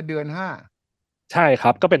และเดือน5ใช่ค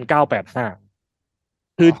รับก็เป็น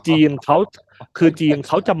985คือจีนเ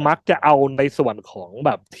ขาจะมักจะเอาในส่วนของแบ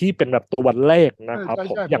บที่เป็นแบบตัวเลขนะครับ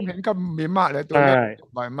ผมอย่างเห็นก็มีมากเลยตัวเลข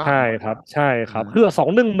บ่อยมากใช่ครับใช่ครับคือ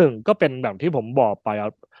211ก็เป็นแบบที่ผมบอกไปค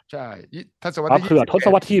รับใช่ทศวรรษครับที่คือทศ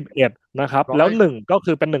วรรษที่21นะครับแล้ว1ก็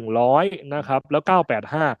คือเป็น100นะครับแล้ว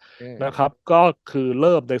985นะครับก็คือเ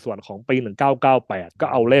ริ่มในส่วนของปี1998ก็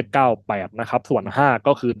เอาเลข98นะครับส่วน5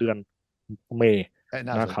ก็คือเดือนเมษ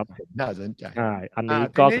นะครับน่าสนใจอันนี้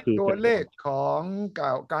ก็คือตัวเลขของ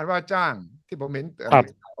การว่าจ้างที่ผมเห็น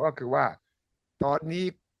ก็คือว่าตอนนี้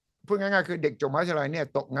พูดง่ายๆคือเด็กจบมหาวิทยาลัยเนี่ย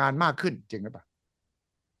ตกงานมากขึ้นจริงหรือเปล่า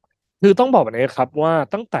คือต้องบอกแบบนี้ครับว่า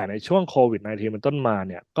ตั้งแต่ในช่วงโควิด-19เป็นต้นมา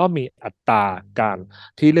เนี่ยก็มีอัตราการ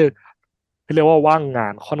ที่เรียกว่าว่างงา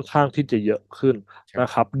นค่อนข้างที่จะเยอะขึ้นนะ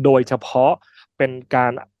ครับโดยเฉพาะเป็นกา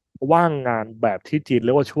รว่างงานแบบที่จีนเ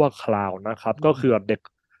รียกว่าชั่วคราวนะครับก็คือเด็ก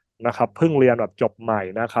นะครับเพิ่งเรียนแบบจบใหม่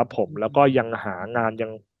นะครับผมแล้วก็ยังหางานยั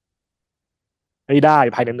งไม่ได้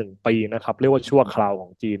ภายใน1 ปีนะครับเรียกว่าชั่วคราวขอ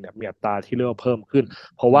งจีนเนี่ยมีอัตราที่เรียกว่าเพิ่มขึ้น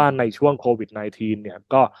เพราะว่าในช่วงโควิด-19เนี่ย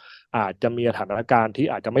ก็อาจจะมีสถานการณ์ที่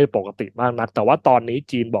อาจจะไม่ปกติมากนักแต่ว่าตอนนี้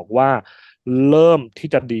จีนบอกว่าเริ่มที่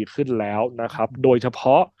จะดีขึ้นแล้วนะครับโดยเฉพ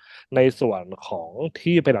าะในส่วนของ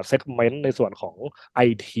ที่เป็นเซกเมนต์ในส่วนของ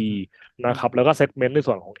IT นะครับแล้วก็เซกเมนต์ใน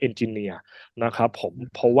ส่วนของเอนจิเนียร์นะครับผม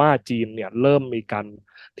เพราะว่าจีนเนี่ยเริ่มมีการ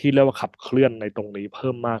ที่เรียกว่าขับเคลื่อนในตรงนี้เ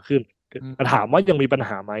พิ่มมากขึ้นถามว่ายังมีปัญห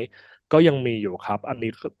าไหมก็ยังมีอยู่ครับอัน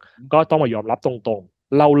นี้ก็ต้องมายอมรับตรง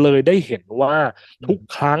ๆเราเลยได้เห็นว่าทุก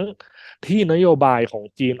ครั้งที่นโยบายของ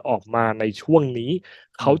จีนออกมาในช่วงนี้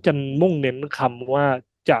เขาจะมุ่งเน้นคำว่า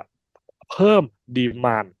จะเพิ่มดีม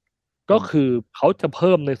านด์ก็คือเขาจะเ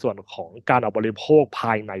พิ่มในส่วนของการเอาบริโภคภ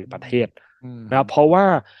ายในประเทศนะครับเพราะว่า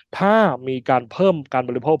ถ้ามีการเพิ่มการ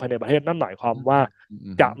บริโภคภายในประเทศนั่นหมายความว่า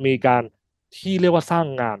จะมีการที่เรียกว่าสร้าง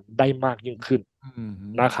งานได้มากยิ่งขึ้น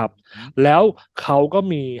นะครับแล้วเขาก็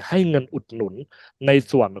มีให้เงินอุดหนุนใน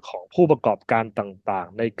ส่วนของผู้ประกอบการต่าง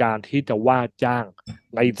ๆในการที่จะว่าจ้าง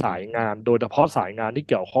ในสายงานโดยเฉพาะสายงานที่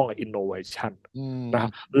เกี่ยวข้องกับ innovation นะครั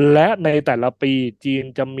บและในแต่ละปีจีน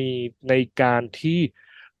จะมีในการที่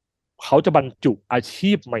เขาจะบรรจุอา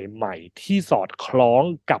ชีพใหม่ๆที่สอดคล้อง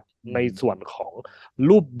กับในส่วนของ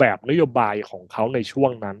รูปแบบนโยบายของเขาในช่ว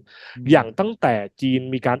งนั้นอย่างตั้งแต่จีน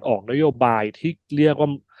มีการออกนโยบายที่เรีย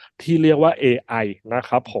กว่า AI นะค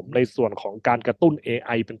รับผมในส่วนของการกระตุ้น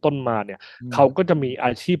AI เป็นต้นมาเนี่ยเขาก็จะมีอ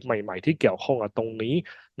าชีพใหม่ๆที่เกี่ยวข้องกับตรงนี้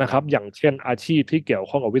นะครับอย่างเช่นอาชีพที่เกี่ยว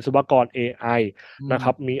ข้องกับวิศวกร AI นะค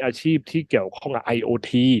รับมีอาชีพที่เกี่ยวข้องกับ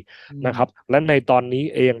IoT นะครับและในตอนนี้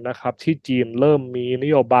เองนะครับที่จีนเริ่มมีน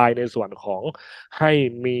โยบายในส่วนของให้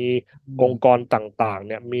มีองค์กรต่างๆเ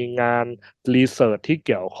นี่ยมีงานรีเสิร์ชที่เ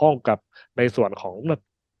กี่ยวข้องกับในส่วนของ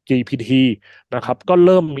GPT นะครับก็เ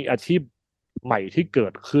ริ่มมีอาชีพใหม่ที่เกิ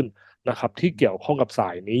ดขึ้นนะครับที่เกี่ยวข้องกับสา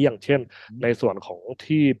ยนี้อย่างเช่นในส่วนของ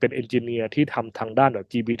ที่เป็นเอนจิเนียร์ที่ทำทางด้านแบบ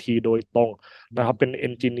GPT โดยตรงนะครับเป็นเอ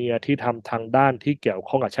นจิเนียร์ที่ทำทางด้านที่เกี่ยว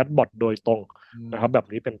ข้องกับแชทบอทโดยตรงนะครับแบบ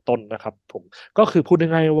นี้เป็นต้นนะครับผมก็คือพูด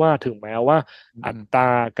ง่ายๆว่าถึงแม้ว่าอัตรา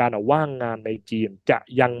การว่างงานในจีนจะ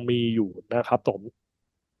ยังมีอยู่นะครับผม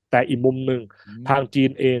แต่อีกมุมหนึ่งทางจี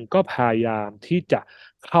นเองก็พยายามที่จะ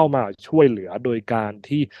เข้ามาช่วยเหลือโดยการ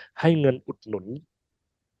ที่ให้เงินอุดหนุน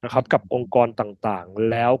นะครับกับองค์กรต่างๆ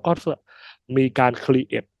แล้วก็มีการครี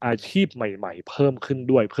เอทอาชีพใหม่ๆเพิ่มขึ้น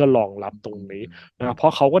ด้วยเพื่อรองรับตรงนี้นะเพรา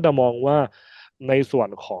ะเขาก็จะมองว่าในส่วน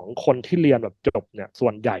ของคนที่เรียนแบบจบเนี่ยส่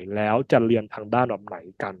วนใหญ่แล้วจะเรียนทางด้านแบบไหน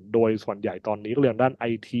กันโดยส่วนใหญ่ตอนนี้เรียนด้านไอ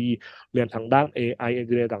ทีเรียนทางด้าน AI เอน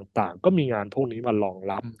จิเนียร์ต่างๆก็มีงานพวกนี้มารอง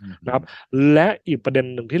รับนะครับและอีกประเด็น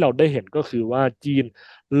หนึ่งที่เราได้เห็นก็คือว่าจีน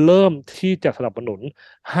เริ่มที่จะสนับสนุน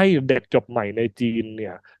ให้เด็กจบใหม่ในจีนเ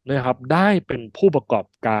นี่ยนะครับได้เป็นผู้ประกอบ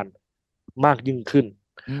การมากยิ่งขึ้น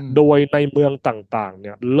โดยในเมืองต่างๆเ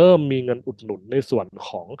นี่ยเริ่มมีเงินอุดหนุนในส่วนข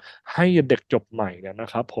องให้เด็กจบใหม่เนี่ยนะ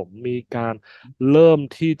ครับผมมีการเริ่ม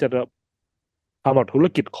ที่จะ ทำแบบธุร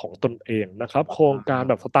กิจของตนเองนะครับโครงการ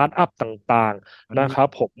แบบสตาร์ทอัพต่างอันนี้ๆนะครับ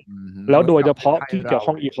ผมเหแล้วโดยมือนกับในเฉพาะไทยเราที่เกี่ยว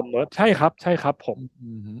ข้องอีคอมเมิร์ซใช่ครับใช่ครับผม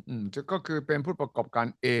จะก็คือเป็นผู้ประกอบการ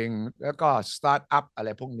เองแล้วก็สตาร์ทอัพอะไร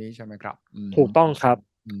พวกนี้ใช่ไหมครับถูกต้องครับ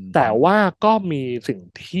อืมแต่ว่าก็มีสิ่ง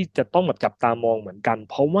ที่จะต้องแบบจับตามองเหมือนกัน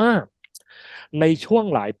เพราะว่าในช่วง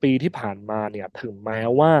หลายปีที่ผ่านมาเนี่ยถึงแม้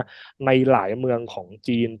ว่าในหลายเมืองของ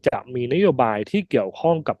จีนจะมีนโยบายที่เกี่ยวข้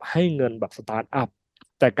องกับให้เงินแบบสตาร์ทอัพ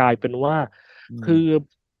แต่กลายเป็นว่าอืมคือ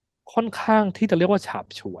ค่อนข้างที่จะเรียกว่าฉาบ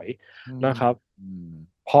ฉวยอืมนะครับอืม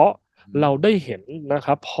เพราะอืมเราได้เห็นนะค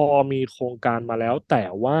รับพอมีโครงการมาแล้วแต่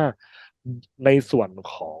ว่าในส่วน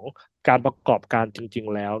ของการประกอบการจริง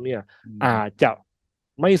ๆแล้วเนี่ย อาจจะ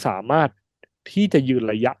ไม่สามารถที่จะยืน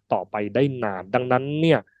ระยะต่อไปได้นานดังนั้นเ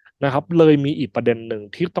นี่ยนะครับเลยมีอีกประเด็นหนึ่ง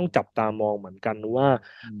ที่ต้องจับตามองเหมือนกันว่า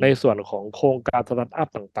ในส่วนของโครงการสตาร์ทอัพ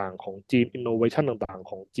ต่างๆของจีนอินโนเวชันต่างๆ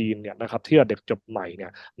ของจีนเนี่ยนะครับที่เด็กจบใหม่เนี่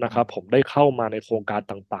ยนะครับผมได้เข้ามาในโครงการ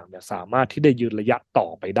ต่างๆเนี่ยสามารถที่ได้ยืนระยะต่อ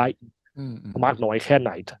ไปได้มากน้อยแค่ไห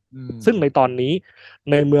นซึ่งในตอนนี้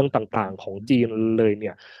ในเมืองต่างๆของจีนเลยเ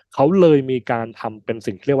นี่ยเขาเลยมีการทำเป็น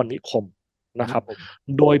สิ่งที่เรียกว่านิคมนะครับ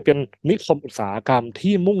โดยเป็นนิคมอุตสาหกรรม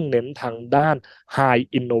ที่มุ่งเน้นทางด้าน High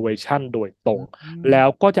Innovation โดยตรงแล้ว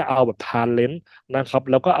ก็จะเอาแบบ Talent นะครับ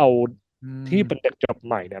แล้วก็เอาที่เป็นเด็กจบใ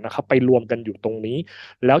หม่เนี่ยนะครับไปรวมกันอยู่ตรงนี้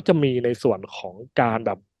แล้วจะมีในส่วนของการแ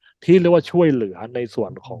บบที่เรียกว่าช่วยเหลือในส่ว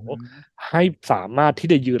นของให้สามารถที่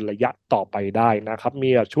จะยืนระยะต่อไปได้นะครับมี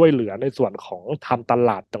ช่วยเหลือในส่วนของทำต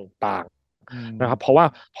ลาดต่างๆนะครับเพราะว่า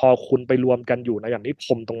พอคุณไปรวมกันอยู่ในอย่างนิค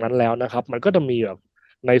มตรงนั้นแล้วนะครับมันก็จะมีแบบ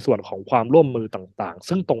ในส่วนของความร่วมมือต่างๆ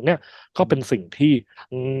ซึ่งตรงเนี้ยก็เป็นสิ่งที่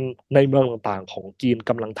ในเมืองต่างๆของจีน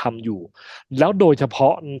กำลังทำอยู่แล้วโดยเฉพา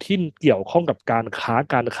ะที่เกี่ยวข้องกับการค้า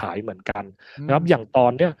การขายเหมือนกันนะครับอย่างตอ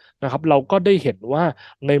นเนี้ยนะครับเราก็ได้เห็นว่า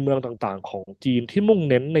ในเมืองต่างๆของจีนที่มุ่ง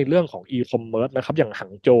เน้นในเรื่องของอีคอมเมิร์ซนะครับอย่างหั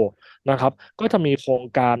งโจวนะครับก็จะมีโครง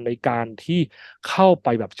การในการที่เข้าไป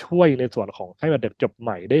แบบช่วยในส่วนของให้เด็กจบให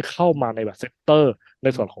ม่ได้เข้ามาในแบบเซกเตอร์ใน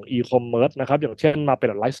ส่วนของอีคอมเมิร์ซนะครับอย่างเช่นมาเป็น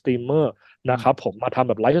ไลฟ์สตรีมเมอร์นะครับผมมาทำ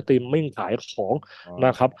แบบไลฟ์สตรีมมิ่งขายของน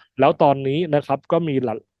ะครับแล้วตอนนี้นะครับก็มี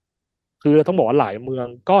คือต้องบอกว่าหลายเมือง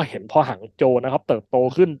ก็เห็นพอหางโจวนะครับเติบโต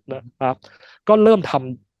ขึ้นนะครับก็เริ่มท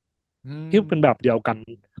ำที่เป็นแบบเดียวกัน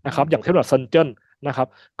นะครับอย่างเช่นแบบเซินเจิ้นนะครับ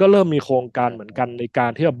ก็เริ่มมีโครงการเหมือนกันในการ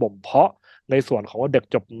ที่จะบ่มเพาะในส่วนของเด็ก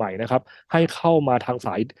จบใหม่นะครับให้เข้ามาทางส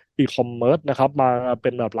ายอีคอมเมิร์ซนะครับมาเป็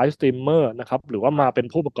นแบบไลฟ์สตรีมเมอร์นะครับหรือว่ามาเป็น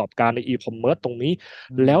ผู้ประกอบการในอีคอมเมิร์ซตรงนี้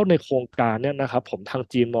แล้วในโครงการเนี่ยนะครับผมทาง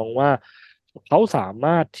จีนมองว่าเขาสาม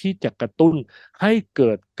ารถที่จะกระตุ้นให้เ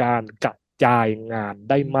กิดการกระจายงาน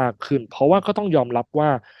ได้มากขึ้นเพราะว่าก็ต้องยอมรับว่า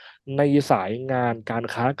ในสายงานการ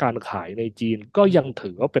ค้าการขายในจีนก็ยังถื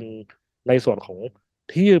อว่าเป็นในส่วนของ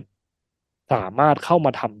ที่สามารถเข้าม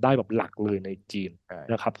าทำได้แบบหลักเลยในจีน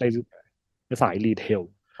นะครับในสายรีเทล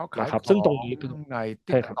เขาขายนะครับของซึ่งตรงนี้ใน ใ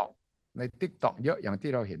ช่ครับ TikTok ใน TikTok เยอะอย่าง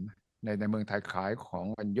ที่เราเห็นในเมืองไทยขายของ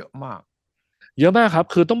กันเยอะมากเยอะมากครับ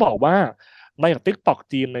คือต้องบอกว่าใน TikTok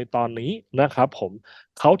จีนในตอนนี้นะครับผม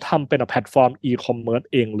เขาทำเป็นแพลตฟอร์มอีคอมเมิร์ซ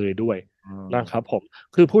เองเลยด้วยนะครับผม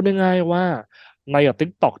คือพูดง่ายๆว่าใน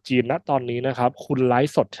TikTok จีนณตอนนี้นะครับคุณไล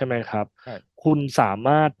ฟ์สดใช่ไหมครับใช่คุณสาม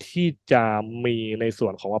ารถที่จะมีในส่ว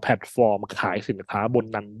นของว่าแพลตฟอร์มขายสินค้าบน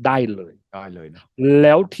นั้นได้เลยได้เลยนะแ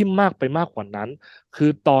ล้วที่มากไปมากกว่านั้นคื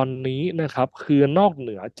อตอนนี้นะครับคือนอกเห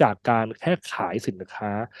นือจากการแค่ขายสินค้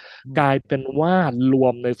ากลายเป็นว่ารว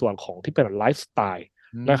มในส่วนของที่เป็นไลฟ์สไตล์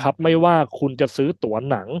นะครับไม่ว่าคุณจะซื้อตั๋ว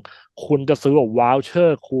หนังคุณจะซื้อวาวเชอ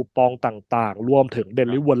ร์คูปองต่างๆรวมถึง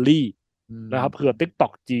Delivery นะครับเผื่อ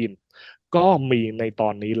TikTok จีนก็มีในตอ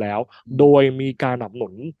นนี้แล้วโดยมีการสนับสนุ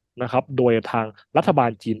นนะครับโดยทางรัฐบา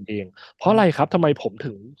ลจีนเองเพราะอะไรครับทำไมผม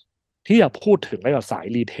ถึงที่จะพูดถึงในสาย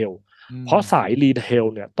รีเทลเพราะสายรีเทล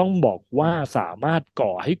เนี่ยต้องบอกว่าสามารถก่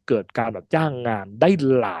อให้เกิดการแบบจ้างงานได้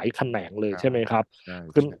หลายแขนงเลยใช่ไหมครับใช่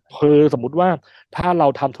คือใช่คือสมมุติว่าถ้าเรา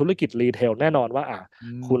ทำธุรกิจรีเทลแน่นอนว่า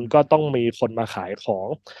คุณก็ต้องมีคนมาขายของ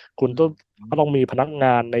คุณต้องก็ต้องมีพนักง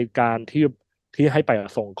านในการที่ให้ไป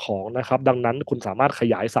ส่งของนะครับดังนั้นคุณสามารถข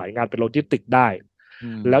ยายสายงานเป็นโลจิสติกได้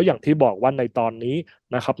แล้วอย่างที่บอกว่าในตอนนี้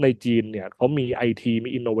นะครับในจีนเนี่ยเขามีไอทีมี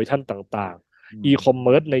อินโนเวชันต่างๆอีคอมเ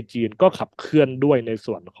มิร์ซในจีนก็ขับเคลื่อนด้วยใน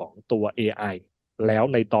ส่วนของตัว AI แล้ว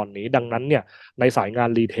ในตอนนี้ดังนั้นเนี่ยในสายงาน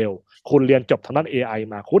รีเทลคุณเรียนจบทางด้าน AI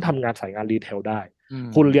มาคุณทำงานสายงานรีเทลได้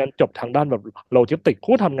คุณเรียนจบทางด้านแบบโลจิสติกคุ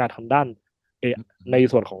ณทำงานทางด้าน ใน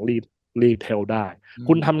ส่วนของรีเทลได้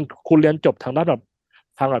คุณเรียนจบทางด้านแบบ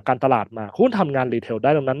ทางการตลาดมาคุณทำงานรีเทลได้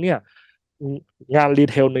ดังนั้นเนี่ยงานรี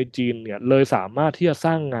เทลในจีนเนี่ยเลยสามารถที่จะส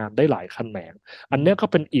ร้างงานได้หลายแขนงอันนี้ก็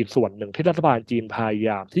เป็นอีกส่วนหนึ่งที่รัฐบาลจีนพยาย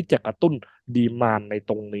ามที่จะกระตุ้นดีมานใน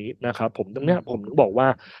ตรงนี้นะครับผมตรงนี้ผมถึงบอกว่า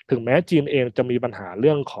ถึงแม้จีนเองจะมีปัญหาเ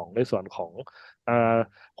รื่องของในส่วนของ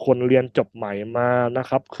คนเรียนจบใหม่มานะ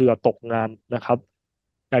ครับคือตกงานนะครับ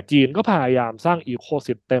แต่จีนก็พยายามสร้างอีโค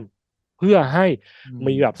ซิสเต็มเพื่อให้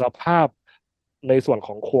มีแบบสภาพในส่วนข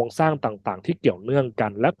องโครงสร้างต่างๆที่เกี่ยวเนื่องกั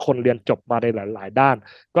นและคนเรียนจบมาในหลายๆด้าน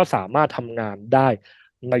ก็สามารถทำงานได้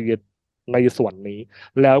ในในส่วนนี้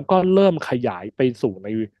แล้วก็เริ่มขยายไปสู่ใน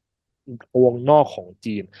วงนอกของ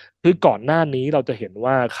จีนคือก่อนหน้านี้เราจะเห็น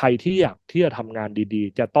ว่าใครที่อยากที่จะทำงานดี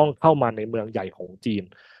ๆจะต้องเข้ามาในเมืองใหญ่ของจีน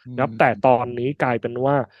นะครับแต่ตอนนี้กลายเป็น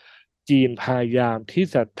ว่าจีนพยายามที่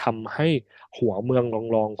จะทำให้หัวเมือง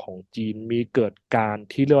รองๆของจีนมีเกิดการ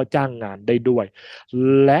ที่เรียกว่าจ้างงานได้ด้วย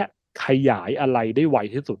และขยายอะไรได้ไว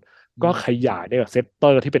ที่สุดก็ขยายในเซกเต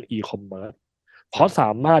อร์ที่เป็นอีคอมเมิร์ซเพราะส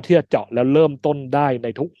ามารถที่จะเจาะและเริ่มต้นได้ใน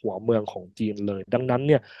ทุกหัวเมืองของจีนเลยดังนั้นเ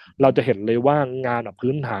นี่ยเราจะเห็นเลยว่างาน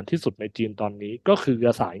พื้นฐานที่สุดในจีนตอนนี้ก็คือ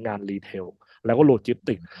สายงานรีเทลแล้วก็โลจิส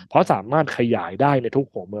ติกเพราะสามารถขยายได้ในทุก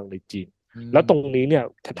หัวเมืองในจีนแล้วตรงนี้เนี่ย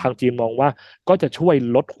ทางจีนมองว่าก็จะช่วย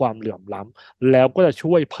ลดความเหลื่อมล้ำแล้วก็จะ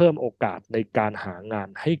ช่วยเพิ่มโอกาสในการหางาน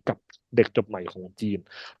ให้กับเด็กจบใหม่ของจีน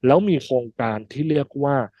แล้วมีโครงการที่เรียก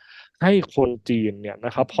ว่าให้คนจีนเนี่ยน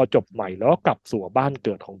ะครับพอจบใหม่แล้วก็กลับสู่บ้านเ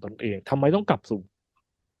กิดของตนเองทำไมต้องกลับสู่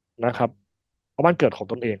นะครับเพราะบ้านเกิดของ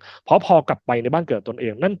ตนเองเพราะพอกลับไปในบ้านเกิดตนเอ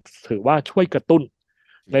งนั่นถือว่าช่วยกระตุ้น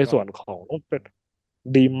ในส่วนของเป็น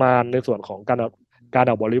ดีมานในส่วนของกา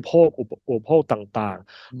รบริโภคอุปโภคต่าง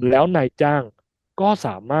ๆแล้วนายจ้างก็ส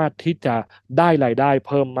ามารถที่จะได้รายได้เ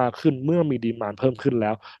พิ่มมากขึ้นเมื่อมีดีมานเพิ่มขึ้นแ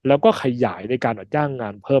ล้วก็ขยายในการจ้างงา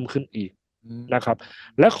นเพิ่มขึ้นอีกนะครับ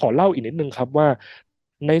และขอเล่าอีกนิดนึงครับว่า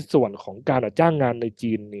ในส่วนของการจ้างงานใน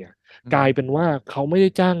จีนเนี่ยกลายเป็นว่าเขาไม่ได้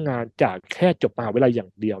จ้างงานจากแค่จบมหาวิทยาลัยอย่า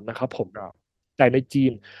งเดียวนะครับผมแต่ในจี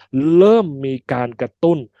นเริ่มมีการกระ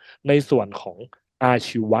ตุ้นในส่วนของอา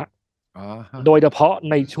ชีวะโดยเฉพาะ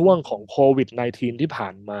ในช่วงของโควิด -19 ที่ผ่า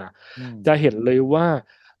นมาจะเห็นเลยว่า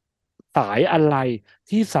สายอะไร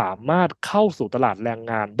ที่สามารถเข้าสู่ตลาดแรง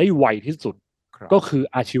งานได้ไวที่สุดก็คือ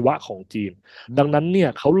อาชีวะของจีนดังนั้นเนี่ย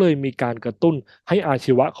เขาเลยมีการกระตุ้นให้อา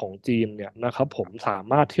ชีวะของจีนเนี่ยนะครับผมสา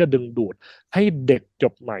มารถที่จะดึงดูดให้เด็กจ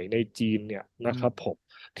บใหม่ในจีนเนี่ยนะครับผม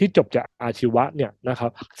ที่จบจากอาชีวะเนี่ยนะครั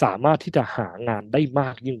บสามารถที่จะหางานได้มา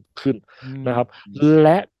กยิ่งขึ้นนะครับแล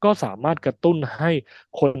ะก็สามารถกระตุ้นให้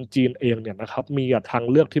คนจีนเองเนี่ยนะครับมีทาง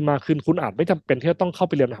เลือกที่มากขึ้นคุณอาจไม่จำเป็นที่จะต้องเข้าไ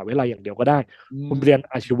ปเรียนมหาวิทยาลัยอย่างเดียวก็ได้คุณเรียน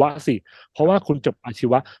อาชีวะสิเพราะว่าคุณจบอาชี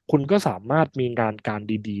วะคุณก็สามารถมีงานการ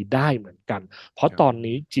ดีๆได้เหมือนกันเพราะตอน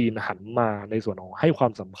นี้จีนหันมาในส่วนของให้ควา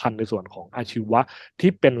มสำคัญในส่วนของอาชีวะ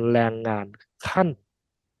ที่เป็นแรงงานขั้น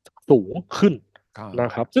สูงขึ้นน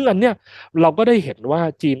ะครับซึ่งอันเนี้ยเราก็ได้เห็นว่า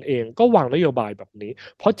จีนเองก็วางนโยบายแบบนี้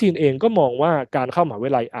เพราะจีนเองก็มองว่าการเข้ามหาวิ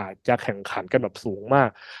ทยาลัยอาจจะแข่งขันกันแบบสูงมาก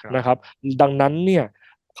นะครับดังนั้นเนี่ย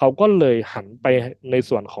เขาก็เลยหันไปใน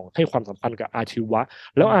ส่วนของให้ความสำคัญกับอาชีวะ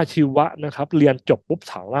แล้วอาชีวะนะครับเรียนจบปุ๊บ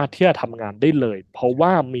สามารถที่จะทำงานได้เลยเพราะว่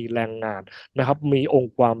ามีแรงงานนะครับมีอง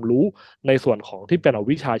ค์ความรู้ในส่วนของที่เป็น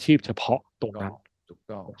วิชาชีพเฉพาะตรงนั้นถูก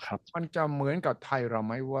ต้องครับมันจะเหมือนกับไทยเราไ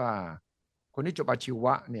หมว่าคนที่จบอาชีว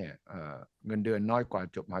ะเนี่ยเงินเดือนน้อยกว่า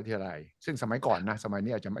จบมหาวิทยาลัยซึ่งสมัยก่อนนะสมัย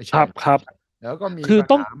นี้อาจจะไม่ใช่ครับแล้วก็มี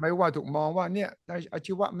ปัญหาไม่ว่าถูกมองว่าเนี่ยอา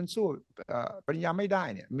ชีวะมันสู้ปริญญาไม่ได้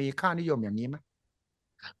เนี่ยมีค่านิยมอย่างนี้ไหม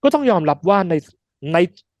ก็ต้องยอมรับว่าใน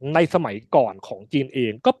ในสมัยก่อนของจีนเอ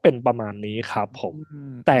งก็เป็นประมาณนี้ครับผม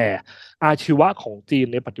แต่อาชีวะของจีน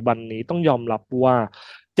ในปัจจุบันนี้ต้องยอมรับว่า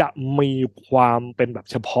จะมีความเป็นแบบ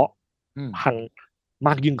เฉพาะทางม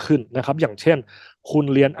ากยิ่งขึ้นนะครับอย่างเช่นคุณ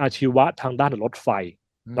เรียนอาชีวะทางด้านรถไฟ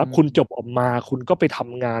แล้วคุณจบออกมาคุณก็ไปท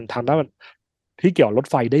ำงานทางด้านที่เกี่ยวรถ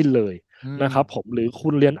ไฟได้เลยนะครับผมหรือคุ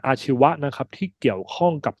ณเรียนอาชีวะนะครับที่เกี่ยวข้อ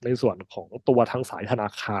งกับในส่วนของตัวทางสายธนา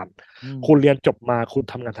คารคุณเรียนจบมาคุณ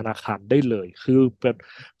ทำงานธนาคารได้เลยคือ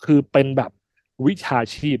เป็นแบบวิชา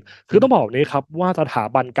ชีพคือต้องบอกนี้ครับว่าสถา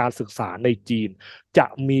บันการศึกษาในจีนจะ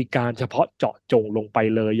มีการเฉพาะเจาะจงลงไป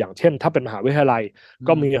เลยอย่างเช่นถ้าเป็นมหาวิทยาลัย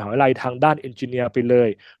ก็มีมหาวิทยาลัยทางด้านเอนจิเนียร์ไปเลย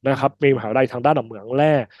นะครับมีมหาวิทยาลัยทางด้านเหมืองแ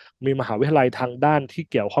ร่มีมหาวิทยาลัยทางด้านที่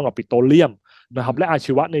เกี่ยวข้องกับปิโตรเลียมนะครับและอา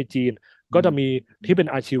ชีวะในจีนก็จะมีที่เป็น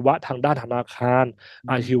อาชีวะทางด้านธนาคาร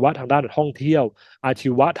อาชีวะทางด้านท่องเที่ยวอาชี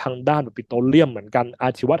วะทางด้านปิโตรเลียมเหมือนกันอา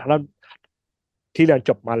ชีวะทางด้านที่เรียนจ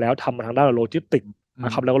บมาแล้วทำมาทางด้านโลจิสติกน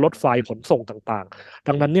ะครับแล้วก็รถไฟขนส่งต่างๆ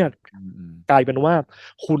ดังนั้นเนี่ยกลายเป็นว่า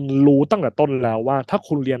คุณรู้ตั้งแต่ต้นแล้วว่าถ้า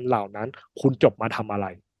คุณเรียนเหล่านั้นคุณจบมาทำอะไร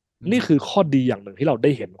นี่คือข้อดีอย่างหนึ่งที่เราได้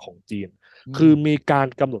เห็นของจีนคือมีการ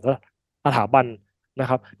กำหนดสถาบันนะ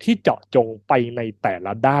ครับที่เจาะจงไปในแต่ล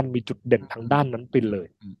ะด้านมีจุดเด่นทางด้านนั้นไปเลย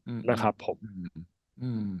นะครับผม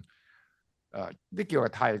ที่เกี่ยว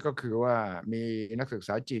กับไทยก็คือว่ามีนักศึกษ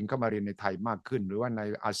าจีนเข้ามาเรียนในไทยมากขึ้นหรือว่าใน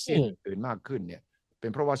อาเซียนอื่นมากขึ้นเนี่ยเป็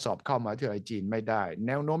นเพราะว่าสอบเข้ามาที่จีนไม่ได้แ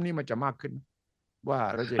นวโน้มนี้มันจะมากขึ้นว่า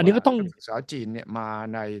เราจะอันนี้ก็ต้องนักศึกษาจีนเนี่ยมา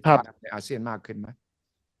ในอาเซียนมากขึ้นไหม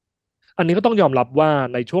อันนี้ก็ต้องยอมรับว่า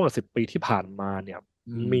ในช่วง10 ปีที่ผ่านมาเนี่ย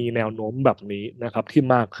มีแนวโน้มแบบนี้นะครับที่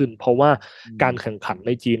มากขึ้นเพราะว่าการแข่งขันใ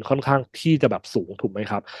นจีนค่อนข้างที่จะแบบสูงถูกไหม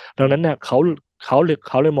ครับดังนั้นเนี่ยเขา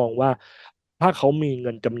เลยมองว่าถ้าเขามีเ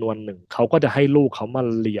งินจำนวนหนึ่งเขาก็จะให้ลูกเขามา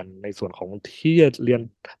เรียนในส่วนของที่เรียน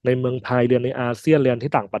ในเมืองไทยเรียนในอาเซียนเรียน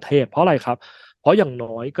ที่ต่างประเทศเพราะอะไรครับเพราะอย่าง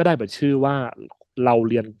น้อยก็ได้แบบชื่อว่าเรา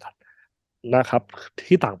เรียนนะครับ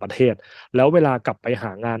ที่ต่างประเทศแล้วเวลากลับไปห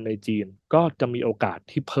างานในจีนก็จะมีโอกาส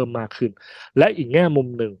ที่เพิ่มมากขึ้นและอีกแง่มุม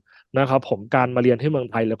หนึ่งนะครับผมการมาเรียนที่เมือง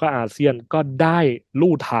ไทยแล้วก็อาเซียนก็ได้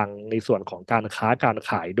ลู่ทางในส่วนของการค้าการ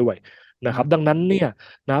ขายด้วยนะครับดังนั้นเนี่ย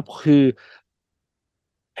นะครับคือ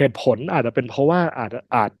เหตุผลอาจจะเป็นเพราะว่าอ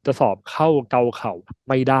าจจะสอบเข้าเกาเข่า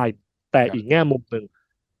ไม่ได้แต่อีกแง่มุมหนึ่ง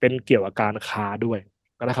เป็นเกี่ยวกับการค้าด้วย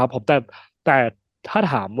นะครับผมแต่ถ้า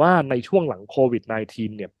ถามว่าในช่วงหลังโควิด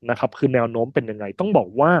 -19 เนี่ยนะครับคือแนวโน้มเป็นยังไงต้องบอก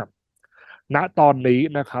ว่าณตอนนี้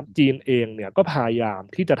นะครับจีนเองเนี่ยก็พยายาม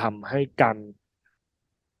ที่จะทำให้การ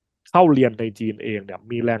เข้าเรียนในจีนเองเนี่ย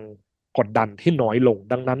มีแรงกดดันที่น้อยลง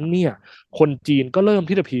ดังนั้นเนี่ยคนจีนก็เริ่ม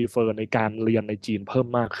ที่จะพรีเฟอร์ในการเรียนในจีนเพิ่ม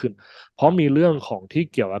มากขึ้นเพราะมีเรื่องของที่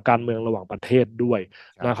เกี่ยวกับการเมืองระหว่างประเทศด้วย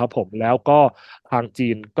นะครับผมแล้วก็ทางจี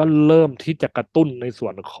นก็เริ่มที่จะกระตุ้นในส่ว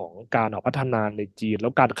นของการพัฒนาในจีนแล้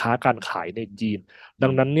วการค้าการขายในจีนดั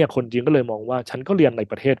งนั้นเนี่ยคนจีนก็เลยมองว่าฉันก็เรียนใน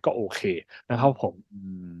ประเทศก็โอเคนะครับผม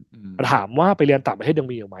ถามว่าไปเรียนต่างประเทศยัง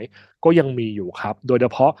มีอยู่ไหมก็ยังมีอยู่ครับโดยเฉ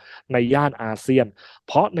พาะในย่านอาเซียนเ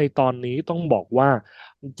พราะในตอนนี้ต้องบอกว่า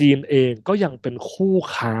จีนเองก็ยังเป็นคู่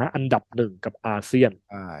ค้าอันดับหนึ่งกับอาเซียน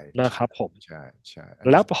นะครับผมใช่ใช่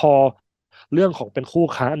แล้วพอเรื่องของเป็นคู่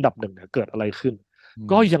ค้าอันดับหนึ่งเนี่ยเกิดอะไรขึ้น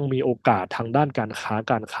ก็ยังมีโอกาสทางด้านการค้า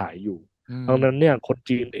การขายอยู่ดังนั้นเนี่ยคน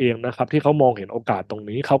จีนเองนะครับที่เขามองเห็นโอกาสตรง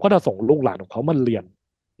นี้เขาก็จะส่งลูกหลานของเขามาเรียน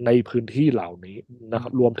ในพื้นที่เหล่านี้นะครั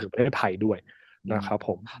บรวมถึงประเทศไทยด้วยนะครับผ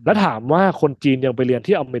มแล้วถามว่าคนจีนยังไปเรียน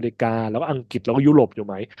ที่อเมริกาแล้วก็อังกฤษแล้วก็ยุโรปอยู่ไ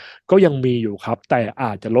หมก็ยังมีอยู่ครับแต่อ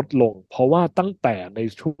าจจะลดลงเพราะว่าตั้งแต่ใน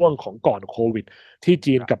ช่วงของก่อนโควิดที่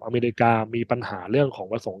จีนกับอเมริกามีปัญหาเรื่องของ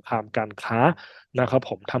สงครามการค้านะครับ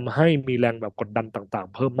ผมทำให้มีแรงแบบกดดันต่าง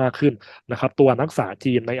ๆเพิ่มมากขึ้นนะครับตัวนักศึกษา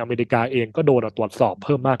จีนในอเมริกาเองก็โดนตรวจสอบเ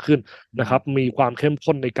พิ่มมากขึ้นนะครับมีความเข้ม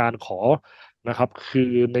ข้นในการขอนะครับคื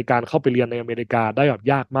อในการเข้าไปเรียนในอเมริกาได้แบบ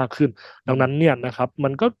ยากมากขึ้นดังนั้นเนี่ยนะครับมั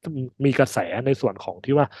นก็มีกระแสในส่วนของ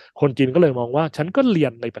ที่ว่าคนจีนก็เลยมองว่าฉันก็เรีย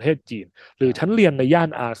นในประเทศจีนหรือฉันเรียนในย่าน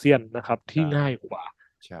อาเซียนนะครับที่ง่ายกว่า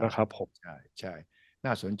นะครับผมใช่ใช่น่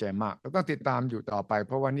าสนใจมากเราต้องติดตามอยู่ต่อไปเ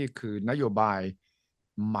พราะว่านี่คือนโยบาย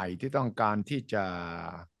ใหม่ที่ต้องการที่จะ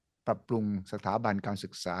ปรับปรุงสถาบันการศึ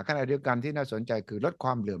กษาขณะเดียวกันที่น่าสนใจคือลดคว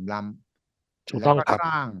ามเหลื่อมล้ถูำและกต้องครับก็ส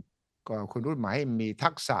ร้างคนรุ่นใหม่ให้มี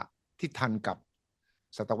ทักษะที่ทันกับ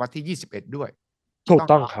ศตวรรษที่21ด้วยถูก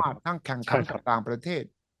ต้องต้องครับสามารถทั้งแข่งขัใช่ครับนกับต่างประเทศ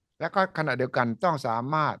และก็ขณะเดียวกันต้องสา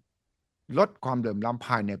มารถลดความเหลื่อมล้ำภ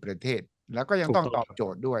ายในประเทศแล้วก็ยังถูกต้องต้องครับตอบโจ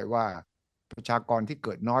ทย์ด้วยว่าประชากรที่เ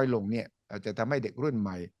กิดน้อยลงเนี่ยอาจจะทำให้เด็กรุ่นให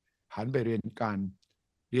ม่หันไปเรี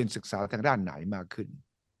ยนศึกษาทางด้านไหนมากขึ้น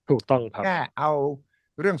ถูกต้องครับแค่เอา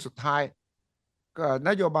เรื่องสุดท้ายก็น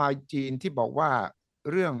โยบายจีนที่บอกว่า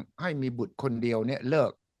เรื่องให้มีบุตรคนเดียวเนี่ยเลิ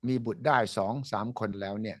กมีบุตรได้2-3คนแ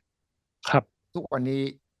ล้วเนี่ยครับทุกวันนี้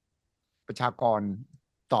ประชากร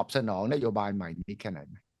ตอบสนองนโยบายใหม่นี้แค่ไหน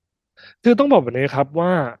ไหมคือต้องบอกแบบนี้ครับว่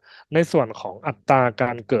าในส่วนของอัตราก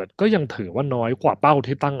ารเกิดก็ยังถือว่าน้อยกว่าเป้า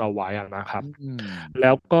ที่ตั้งเอาไว้นะครับแ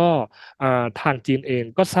ล้วก็ทางจีนเอง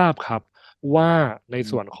ก็ทราบครับว่าใน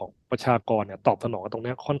ส่วนของประชากรเนี่ยตอบสนองตรง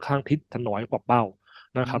นี้ค่อนข้างที่จะน้อยกว่าเป้า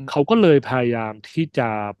นะครับเขาก็เลยพยายามที่จะ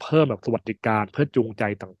เพิ่มแบบสวัสดิการเพื่อจูงใจ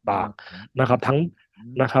ต่างๆนะครับทั้ง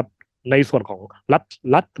นะครับในส่วนของรัฐ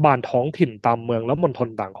รัฐบาลท้องถิ่นตามเมืองและมณฑล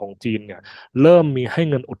ต่างของจีนเนี่ยเริ่มมีให้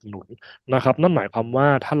เงินอุดหนุน นะครับนั่นหมายความว่า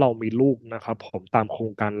ถ้าเรามีลูกนะครับผมตามโคร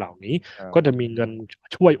งการเหล่านี้ก็จะมีเงิน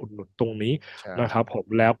ช่วยอุดหนุนตรงนี้นะครับผม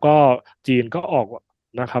แล้วก็จีนก็ออก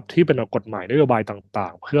นะครับที่เป็นกฎหมายนโยบายต่า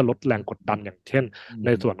งๆเพื่อลดแรงกดดันอย่างเช่นใน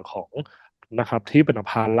ส่วนของนะครับที่เป็น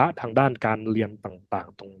ภาระทางด้านการเรียนต่าง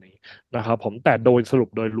ๆตรงนี้นะครับผมแต่โดยสรุป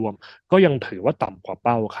โดยรวมก็ยังถือว่าต่ำกว่าเ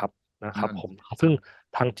ป้าครับนะครับผมซึ่ง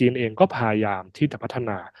ทางจีนเองก็พยายามที่จะพัฒ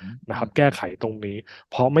นานะครับแก้ไขตรงนี้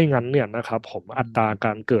เพราะไม่งั้นเนี่ยนะครับผมอัตราก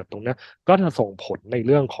ารเกิดตรงนี้ก็จะส่งผลในเ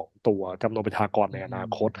รื่องของตัวจำนวนประชากรในอนา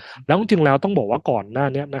คตแล้วจริงๆแล้วต้องบอกว่าก่อนหน้า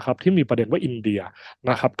นี้นะครับที่มีประเด็นว่าอินเดีย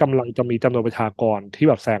นะครับกำลังจะมีจำนวนประชากรที่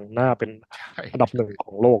แบบแซงหน้าเป็นอันดับหนึ่งข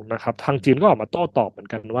องโลกนะครับทางจีนก็ออกมาโต้ตอบเหมือน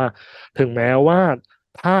กันว่าถึงแม้ว่า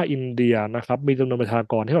ถ้าอินเดียนะครับมีจำนวนประชา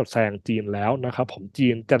กรที่แบบแซงจีนแล้วนะครับผมจี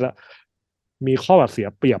นจะมีข้อเสีย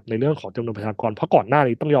เปรียบในเรื่องของจำนวนประชากรเพราะก่อนหน้า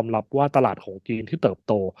นี้ต้องยอมรับว่าตลาดของจีนที่เติบ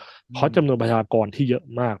โตเพราะจำนวนประชากรที่เยอะ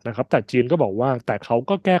มากนะครับแต่จีนก็บอกว่าแต่เขา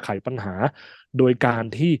ก็แก้ไขปัญหาโดยการ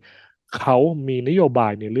ที่เขามีนโยบา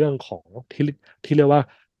ยในเรื่องของที่เรียกว่า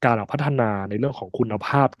การพัฒนาในเรื่องของคุณภ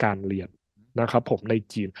าพการเรียนนะครับผมใน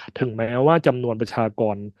จีนถึงแม้ว่าจำนวนประชาก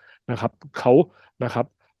รนะครับเขานะครับ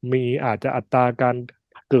มีอาจจะอัตราการ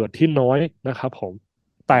เกิดที่น้อยนะครับผม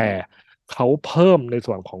แต่เขาเพิ่มใน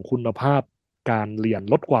ส่วนของคุณภาพการเรียน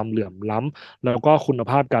ลดความเหลื่อมล้ำแล้วก็คุณ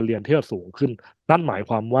ภาพการเรียนที่จะสูงขึ้นนั่นหมายค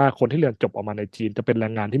วามว่าคนที่เรียนจบออกมาในจีนจะเป็นแร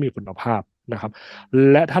งงานที่มีคุณภาพนะครับ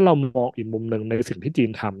และถ้าเรามองอีกมุมหนึ่งในสิ่งที่จีน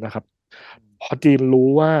ทำนะครับพอจีนรู้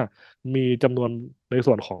ว่ามีจำนวนใน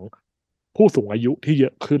ส่วนของผู้สูงอายุที่เยอ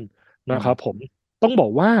ะขึ้นนะครับผมต้องบอ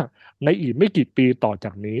กว่าในอีกไม่กี่ปีต่อจ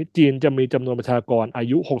ากนี้จีนจะมีจำนวนประชากรอา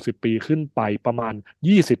ยุ60ปีขึ้นไปประมาณ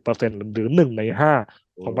20%หรือ1ใน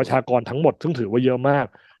5ของประชากรทั้งหมดซึ่งถือว่าเยอะมาก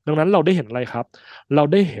ดังนั้นเราได้เห็นอะไรครับเรา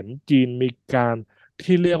ได้เห็นจีนมีการ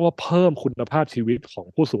ที่เรียกว่าเพิ่มคุณภาพชีวิตของ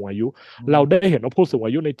ผู้สูงอายุเราได้เห็นว่าผู้สูงอ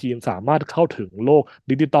ายุในจีนสามารถเข้าถึงโลก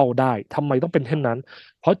ดิจิทัลได้ทำไมต้องเป็นเช่นนั้น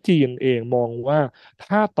เพราะจีนเองมองว่า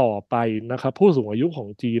ถ้าต่อไปนะครับผู้สูงอายุของ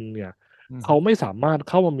จีนเนี่ยเขาไม่สามารถ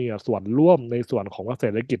เข้ามามีส่วนร่วมในส่วนของเศร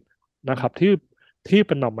ษฐกิจนะครับที่เ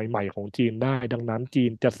ป็นหน่อใหม่ๆของจีนได้ดังนั้นจี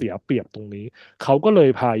นจะเสียเปรียบตรงนี้เขาก็เลย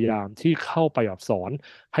พยายามที่เข้าไปสอน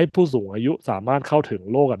ให้ผู้สูงอายุสามารถเข้าถึง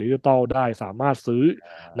โลกดิจิทัลได้สามารถซื้อ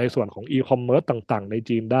ในส่วนของอีคอมเมิร์ซต่างๆใน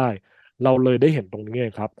จีนได้เราเลยได้เห็นตรงนี้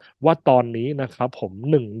ครับว่าตอนนี้นะครับผม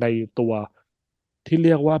หนึ่งในตัวที่เ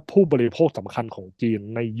รียกว่าผู้บริโภคสำคัญของจีน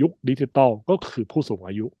ในยุคดิจิทัลก็คือผู้สูง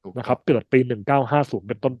อายุนะครับเกิดปี1950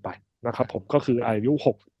เป็นต้นไปนะครับผมก็คืออายุ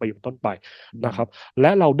60ปีเป็นต้นไปนะครับแล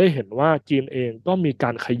ะเราได้เห็นว่าจีนเองก็มีกา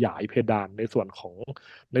รขยายเพดานในส่วน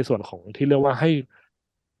ของที่เรียกว่าให้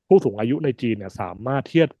ผู้สูงอายุในจีนเนี่ยสามารถ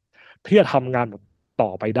ที่จะทำงานต่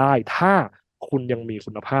อไปได้ถ้าคุณยังมี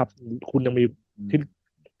คุณภาพคุณยังมี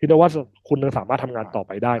ที่เรียกว่าคุณยังสามารถทำงานต่อไ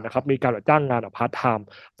ปได้นะครับมีการจ้างงานพาร์ทไทม์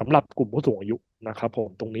สำหรับกลุ่มผู้สูงอายุนะครับผม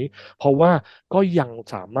ตรงนี้เพราะว่าก็ยัง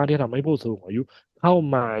สามารถที่จะทำให้ผู้สูงอายุเข้า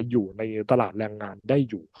มาอยู่ในตลาดแรงงานได้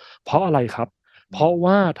อยู่เพราะอะไรครับเพราะ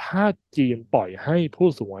ว่าถ้าจีนปล่อยให้ผู้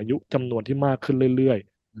สูงอายุจำนวนที่มากขึ้นเรื่อย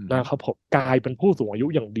ๆนะครับผมกลายเป็นผู้สูงอายุ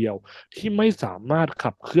อย่างเดียวที่ไม่สามารถ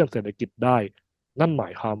ขับเคลื่อนเศรษฐกิจได้นั่นหมา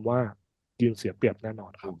ยความว่าจีนเสียเปรียบแน่นอ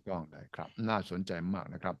นครับถูกต้องเลยครับน่าสนใจมาก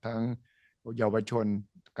นะครับทั้งเยาวชน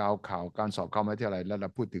ข่าวการสอบเข้ามหาวิทยาลัยแล้วเรา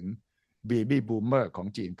พูดถึงบีบี้บูมเมอร์ของ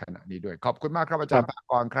จีนขณะนี้ด้วยขอบคุณมากครับอาจารย์ภา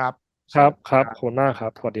กรครับครับโคน่าครั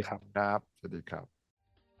บสวัสดีครับครับสวัสดีครับ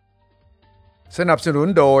สนับสนุน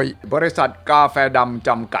โดยบริษัทกาแฟดำจ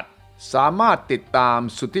ำกัดสามารถติดตาม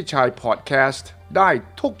สุทธิชัยพอดแคสต์ได้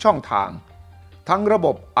ทุกช่องทางทั้งระบ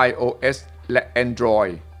บ iOS และ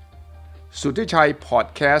Android สุทธิชัยพอด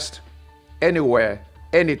แคสต์ anywhere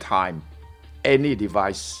anytime any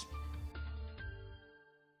device